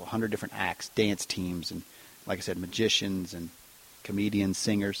people, 100 different acts, dance teams, and like I said, magicians and comedians,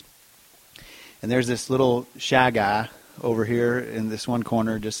 singers. And there's this little shy guy over here in this one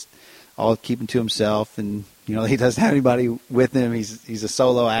corner, just all keeping to himself, and he doesn't have anybody with him. He's a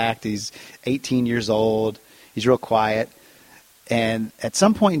solo act. He's 18 years old. He's real quiet. And at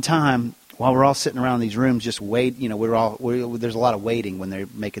some point in time, while we're all sitting around these rooms, just wait. There's a lot of waiting when they're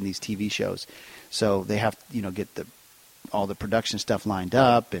making these TV shows, so they have to get all the production stuff lined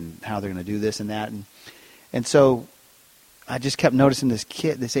up and how they're going to do this and that, and so I just kept noticing this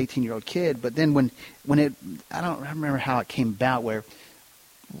kid, this 18-year-old kid. But then when I don't remember how it came about, where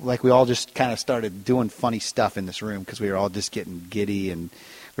like we all just kind of started doing funny stuff in this room because we were all just getting giddy and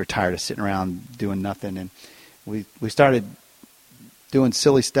we were tired of sitting around doing nothing, and we started doing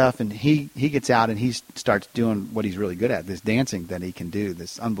silly stuff, and he gets out and he starts doing what he's really good at, this dancing that he can do,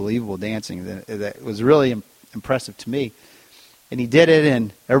 this unbelievable dancing that was really impressive to me. And he did it,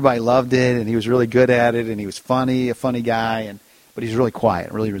 and everybody loved it, and he was really good at it, and he was a funny guy, but he's really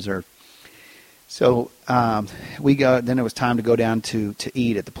quiet, really reserved. So then it was time to go down to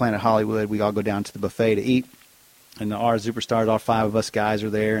eat at the Planet Hollywood. We all go down to the buffet to eat, and our superstars, all 5 of us guys are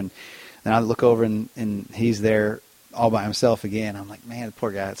there, and I look over, and he's there all by himself again. I'm like, man, the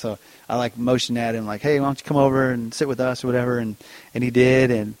poor guy. So I motioned at him, like, hey, why don't you come over and sit with us or whatever, and he did,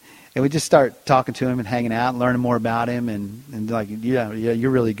 and we just start talking to him and hanging out and learning more about him, and like, yeah,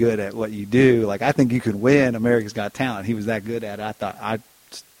 you're really good at what you do. Like, I think you could win America's Got Talent. He was that good at it. I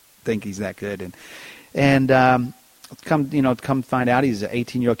think he's that good, and come find out, he's an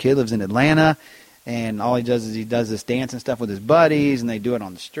 18-year-old kid, lives in Atlanta, and all he does is he does this dancing stuff with his buddies, and they do it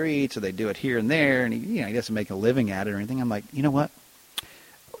on the streets, or they do it here and there, and he doesn't make a living at it or anything. I'm like, you know what?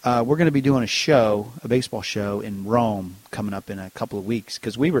 We're going to be doing a baseball show in Rome coming up in a couple of weeks,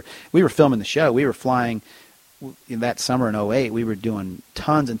 because we were filming the show. We were flying in that summer in 2008. We were doing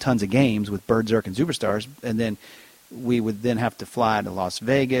tons and tons of games with Berserk and Superstars, and then we would then have to fly to Las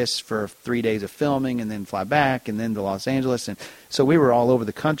Vegas for 3 days of filming, and then fly back, and then to Los Angeles. And so we were all over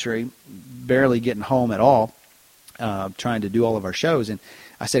the country, barely getting home at all, trying to do all of our shows. And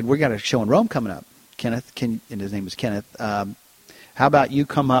I said, we got a show in Rome coming up. Kenneth, and his name was Kenneth, how about you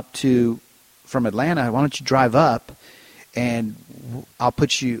come up from Atlanta? Why don't you drive up, and I'll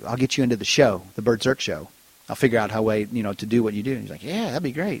get you into the show, the Berserk show. I'll figure out how to do what you do. And he's like, yeah, that'd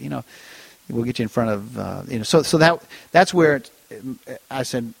be great. We'll get you in front of, so that's where I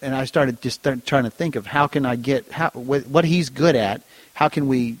said, and I started trying to think of how can I what he's good at, how can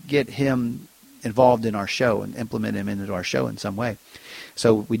we get him involved in our show and implement him into our show in some way.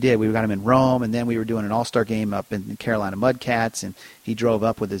 So we did. We got him in Rome, and then we were doing an all-star game up in the Carolina Mudcats, and he drove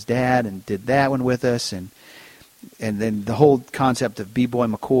up with his dad and did that one with us, and then the whole concept of B-Boy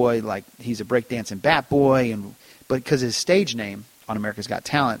McCoy, like he's a breakdancing bat boy, but because his stage name on America's Got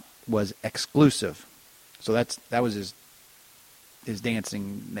Talent was Exclusive, so that was his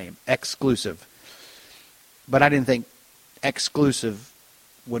dancing name, Exclusive. But I didn't think Exclusive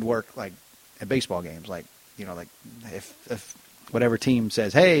would work like at baseball games, like if whatever team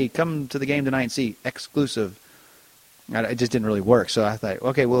says, hey, come to the game tonight and see Exclusive, it just didn't really work. So I thought,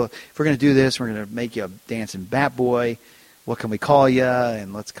 okay, well, if we're going to do this, we're going to make you a dancing bat boy. What can we call you?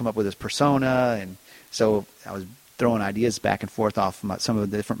 And let's come up with this persona. And so I was throwing ideas back and forth off some of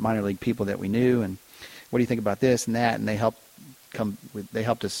the different minor league people that we knew. And what do you think about this and that? And they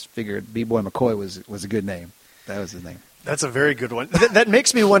helped us figure B-Boy McCoy was a good name. That was his name. That's a very good one. That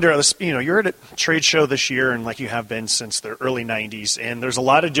makes me wonder, you're at a trade show this year, and like you have been since the early 90s, and there's a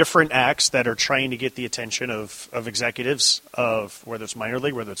lot of different acts that are trying to get the attention of executives, of whether it's minor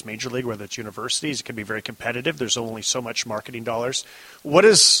league, whether it's major league, whether it's universities. It can be very competitive. There's only so much marketing dollars. What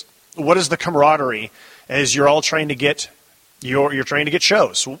is the camaraderie as you're all trying to get you're trying to get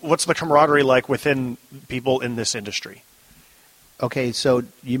shows? What's the camaraderie like within people in this industry? Okay, so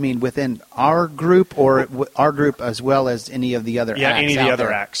you mean within our group, or our group as well as any of the other acts? Yeah, any of the other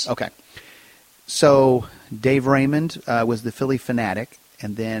there? acts. Okay. So Dave Raymond was the Philly Fanatic,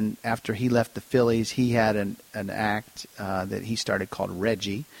 and then after he left the Phillies, he had an act that he started called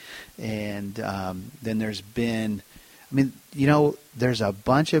Reggie. And then there's been, there's a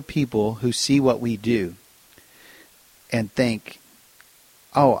bunch of people who see what we do and think,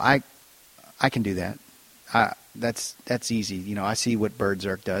 oh, I can do that. That's easy. I see what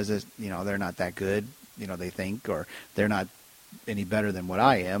Berserk does. They're not that good. They think, or they're not any better than what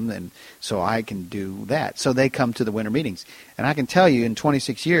I am, and so I can do that. So they come to the winter meetings. And I can tell you, in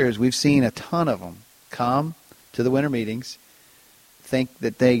 26 years, we've seen a ton of them come to the winter meetings, think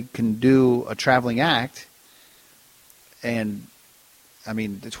that they can do a traveling act, and, I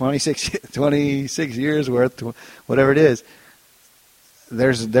mean, the 26 years worth, whatever it is,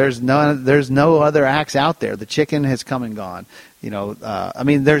 there's no other acts out there. The Chicken has come and gone. I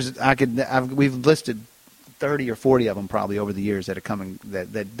mean, we've listed 30 or 40 of them probably over the years that are coming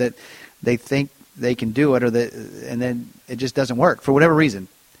that they think they can do it, and then it just doesn't work for whatever reason.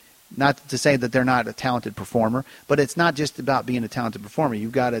 Not to say that they're not a talented performer, but it's not just about being a talented performer.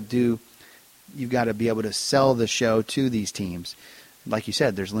 You've got to be able to sell the show to these teams. Like you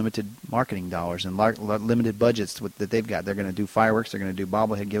said, there's limited marketing dollars and limited budgets that they've got. They're going to do fireworks. They're going to do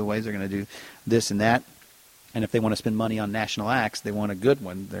bobblehead giveaways. They're going to do this and that. And if they want to spend money on national acts, they want a good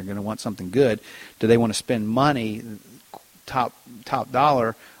one. They're going to want something good. Do they want to spend money, top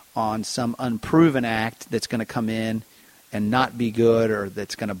dollar, on some unproven act that's going to come in and not be good, or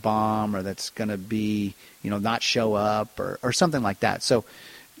that's going to bomb, or that's going to be, not show up, or something like that? So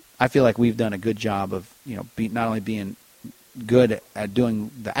I feel like we've done a good job of, not only being good at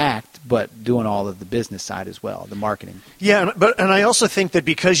doing the act, but doing all of the business side as well, the marketing. Yeah, and I also think that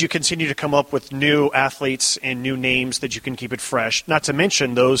because you continue to come up with new athletes and new names, that you can keep it fresh. Not to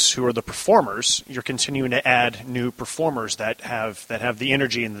mention those who are the performers. You're continuing to add new performers that have the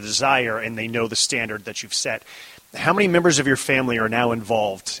energy and the desire, and they know the standard that you've set. How many members of your family are now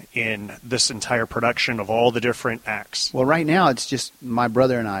involved in this entire production of all the different acts? Well, right now it's just my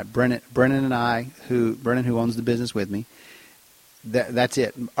brother and I, Brennan and I, Brennan, who owns the business with me. That's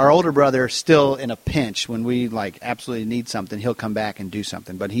it. Our older brother is still in a pinch. When we absolutely need something, he'll come back and do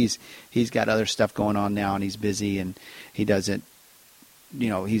something. But he's got other stuff going on now, and he's busy, and he doesn't.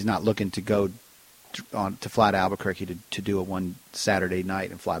 He's not looking to go to fly to Albuquerque to do a one Saturday night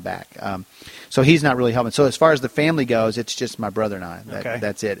and fly back. So he's not really helping. So as far as the family goes, it's just my brother and I. Okay.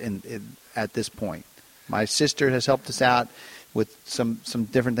 That's it. And at this point, my sister has helped us out with some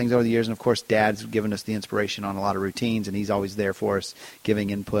different things over the years. And, of course, Dad's given us the inspiration on a lot of routines, and he's always there for us, giving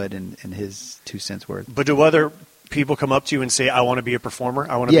input and his 2 cents worth. But do other people come up to you and say, I want to be a performer?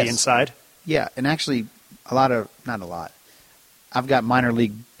 I want to be inside? Yeah, and actually not a lot. I've got minor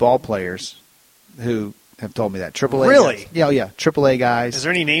league ball players who have told me that. AAA Really? Guys. Yeah, AAA guys. Is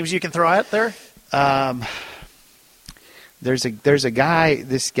there any names you can throw out there? There's a guy,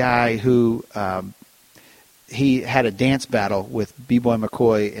 this guy who he had a dance battle with B-Boy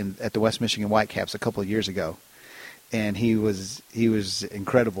McCoy at the West Michigan Whitecaps a couple of years ago, and he was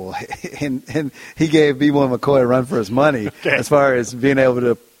incredible, and he gave B-Boy McCoy a run for his money as far as being able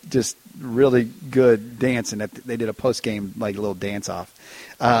to just really good dance, and they did a post-game little dance-off.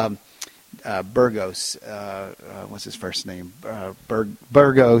 Burgos, what's his first name?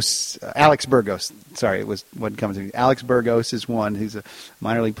 Burgos, Alex Burgos. Sorry, it wasn't coming to me. Alex Burgos is one who's a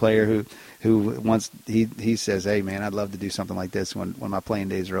minor league player who once he says, "Hey man, I'd love to do something like this when my playing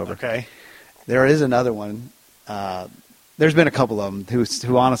days are over." Okay. There is another one. There's been a couple of them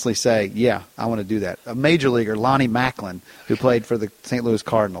who honestly say, "Yeah, I want to do that." A major leaguer, Lonnie Macklin, who played for the St. Louis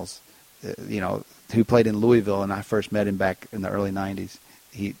Cardinals, who played in Louisville, and I first met him back in the early '90s.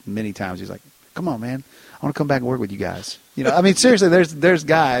 Many times he's like, "Come on, man, I want to come back and work with you guys." I mean, seriously, there's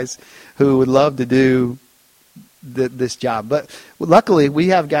guys who would love to do this job, but luckily we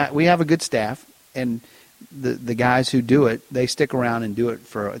have a good staff, and the guys who do it, they stick around and do it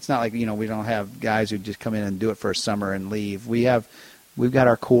for. It's not like we don't have guys who just come in and do it for a summer and leave. We've got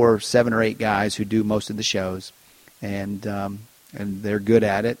our core 7 or 8 guys who do most of the shows, and they're good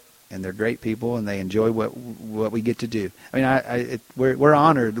at it. And they're great people, and they enjoy what we get to do. I mean, we're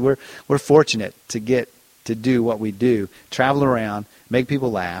honored. We're fortunate to get to do what we do, travel around, make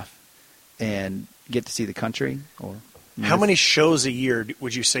people laugh, and get to see the country. How many shows a year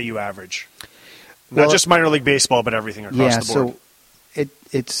would you say you average? Not just minor league baseball, but everything across the board. So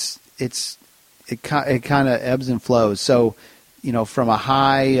it kind of ebbs and flows. So, from a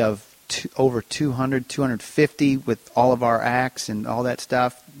high of over 200, 250 with all of our acts and all that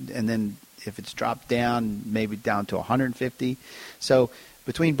stuff, and then if it's dropped down, maybe down to 150. So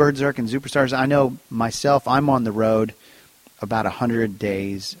between Berserk and Superstars, I know myself, I'm on the road about 100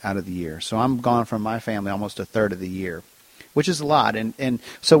 days out of the year. So I'm gone from my family almost a third of the year, which is a lot. And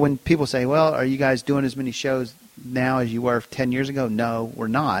so when people say, well, are you guys doing as many shows now as you were 10 years ago? No, we're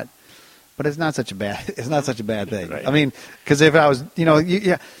not. But it's not such a bad thing. Right. I mean, because if I was,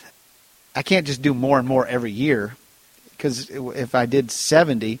 I can't just do more and more every year, because if I did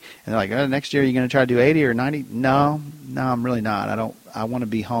 70 and they're like, oh, next year you're going to try to do 80 or 90, no, I'm really not. I want to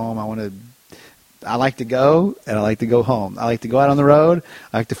be home. I want to I like to go, and I like to go home. I like to go out on the road.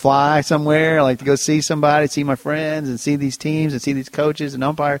 I like to fly somewhere. I like to go see somebody, see my friends, and see these teams, and see these coaches and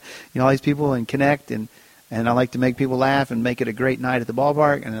umpire, all these people, and connect. And I like to make people laugh and make it a great night at the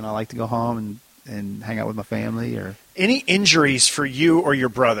ballpark. And then I like to go home and hang out with my family. Or any injuries for you or your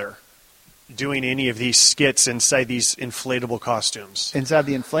brother doing any of these skits inside these inflatable costumes? Inside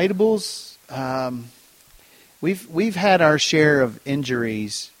the inflatables, we've had our share of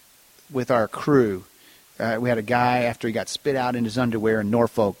injuries with our crew. We had a guy, after he got spit out in his underwear in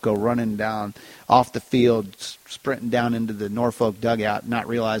Norfolk, go running down off the field, sprinting down into the Norfolk dugout, not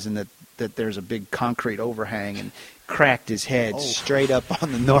realizing that there's a big concrete overhang, and cracked his head straight up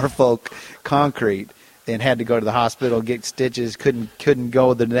on the Norfolk concrete, and had to go to the hospital, get stitches, couldn't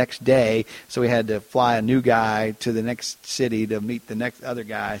go the next day, so we had to fly a new guy to the next city to meet the next other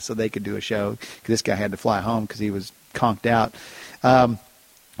guy so they could do a show. This guy had to fly home because he was conked out.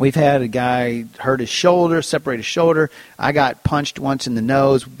 We've had a guy hurt his shoulder, separate his shoulder. I got punched once in the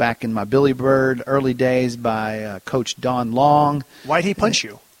nose back in my Billy Bird early days by Coach Don Long. Why'd he punch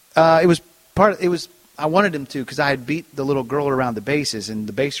you? I wanted him to, because I had beat the little girl around the bases in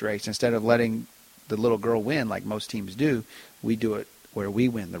the base race. Instead of letting the little girl win like most teams do, we do it where we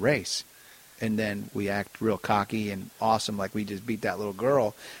win the race. And then we act real cocky and awesome like we just beat that little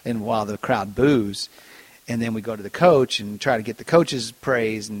girl, and while the crowd boos. And then we go to the coach and try to get the coach's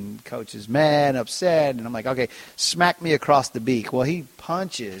praise, and coach is mad, upset. And I'm like, okay, smack me across the beak. Well, he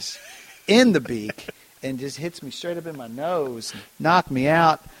punches in the beak and just hits me straight up in my nose, knocked me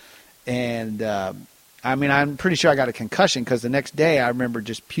out. And, I'm pretty sure I got a concussion, because the next day I remember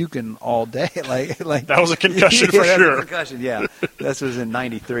just puking all day. like that was a concussion for sure. sure. Concussion, yeah. This was in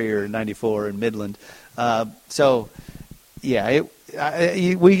 93 or 94 in Midland. And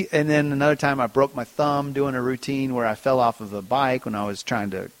then another time I broke my thumb doing a routine where I fell off of a bike when I was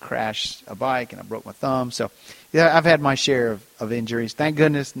trying to crash a bike, and I broke my thumb. So, yeah, I've had my share of injuries. Thank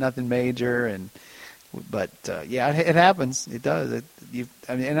goodness, nothing major. But it happens. It does.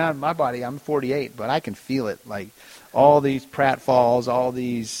 My body, I'm 48, but I can feel it. Like all these pratfalls, all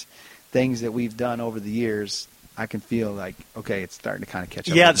these things that we've done over the years, I can feel like, okay, it's starting to kind of catch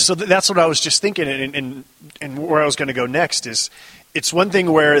up. Yeah, so that's what I was just thinking, and where I was going to go next is, it's one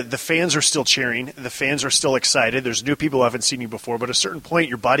thing where the fans are still cheering, the fans are still excited. There's new people who haven't seen you before, but at a certain point,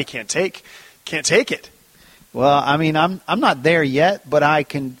 your body can't take it. Well, I'm not there yet, but I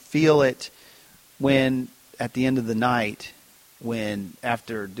can feel it when at the end of the night, when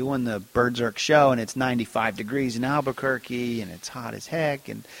after doing the Berserk show and it's 95 degrees in Albuquerque and it's hot as heck,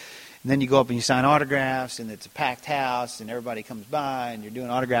 and then you go up and you sign autographs and it's a packed house and everybody comes by and you're doing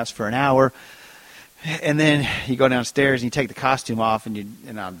autographs for an hour. And then you go downstairs and you take the costume off,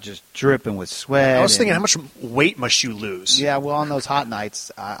 and I'm just dripping with sweat. I was thinking, how much weight must you lose? Yeah, well, on those hot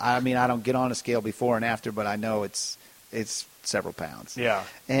nights, I don't get on a scale before and after, but I know it's several pounds. Yeah.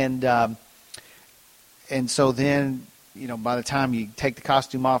 And so then, by the time you take the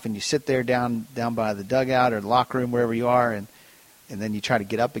costume off and you sit there down by the dugout or the locker room, wherever you are, and then you try to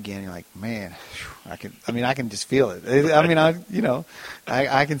get up again, you're like, man, I can just feel it.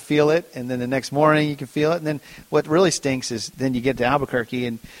 I can feel it, and then the next morning you can feel it, and then what really stinks is then you get to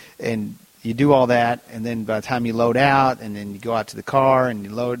Albuquerque and you do all that, and then by the time you load out, and then you go out to the car and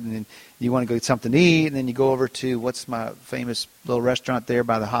you load, and then you want to go get something to eat, and then you go over to what's my famous little restaurant there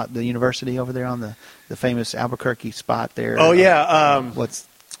by the university over there on the famous Albuquerque spot there. Oh yeah, what's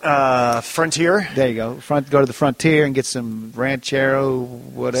Frontier. There you go. Go to the Frontier and get some ranchero,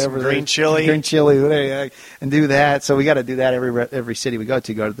 whatever. Some green chili. Green chili, and do that. So we got to do that every city we go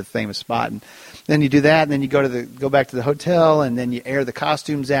to the famous spot. And then you do that, and then you go back to the hotel, and then you air the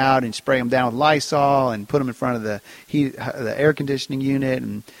costumes out and spray them down with Lysol and put them in front of the air conditioning unit.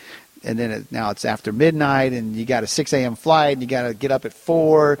 And then now it's after midnight, and you got a 6 a.m. flight, and you got to get up at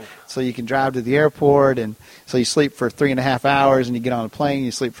 4 so you can drive to the airport, and so you sleep for 3.5 hours, and you get on a plane, and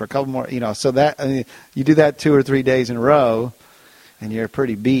you sleep for a couple more, So that you do that 2 or 3 days in a row, and you're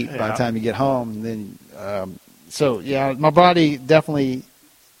pretty beat by the time you get home. And then, my body definitely,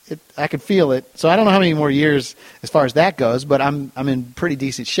 I can feel it. So I don't know how many more years as far as that goes, but I'm in pretty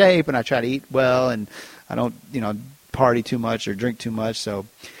decent shape, and I try to eat well, and I don't party too much or drink too much, so.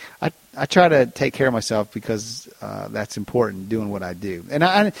 I try to take care of myself because that's important, doing what I do.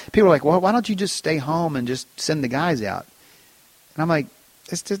 And people are like, well, why don't you just stay home and just send the guys out? And I'm like,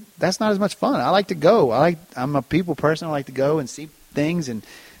 that's not as much fun. I like to go. I'm a people person. I like to go and see things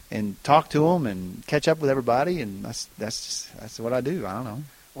and talk to them and catch up with everybody. And that's what I do. I don't know.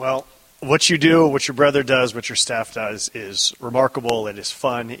 Well, what you do, what your brother does, what your staff does is remarkable. It is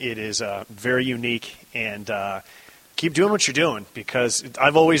fun. It is very unique. And keep doing what you're doing, because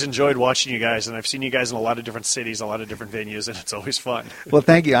I've always enjoyed watching you guys, and I've seen you guys in a lot of different cities, a lot of different venues, and it's always fun. Well,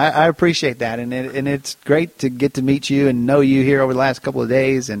 thank you. I appreciate that, and it's great to get to meet you and know you here over the last couple of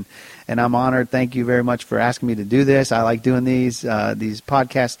days, and I'm honored. Thank you very much for asking me to do this. I like doing these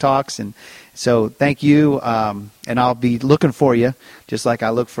podcast talks, and so thank you. And I'll be looking for you, just like I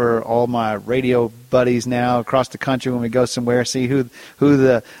look for all my radio buddies now across the country when we go somewhere, see who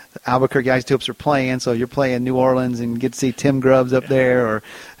the Albuquerque Isotopes are playing. So you're playing New Orleans and get to see Tim Grubbs up there or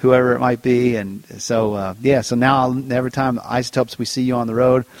whoever it might be. And so, so now every time the Isotopes we see you on the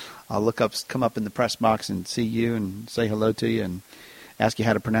road, I'll come up in the press box and see you and say hello to you and ask you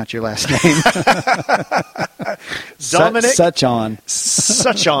how to pronounce your last name. Dominic. Suchon,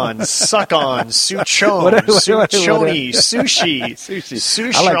 Suck-on, Suchon, Suchoni, Sushi.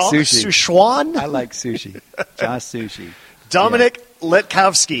 I like sushi. Suchuan? I like sushi. Just sushi. Dominic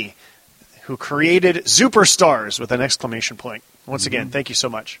Letkovsky, who created Superstars with an exclamation point. Once again, thank you so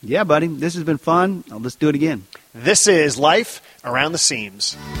much. Yeah, buddy. This has been fun. Let's do it again. This is Life Around the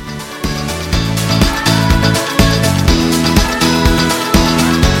Seams.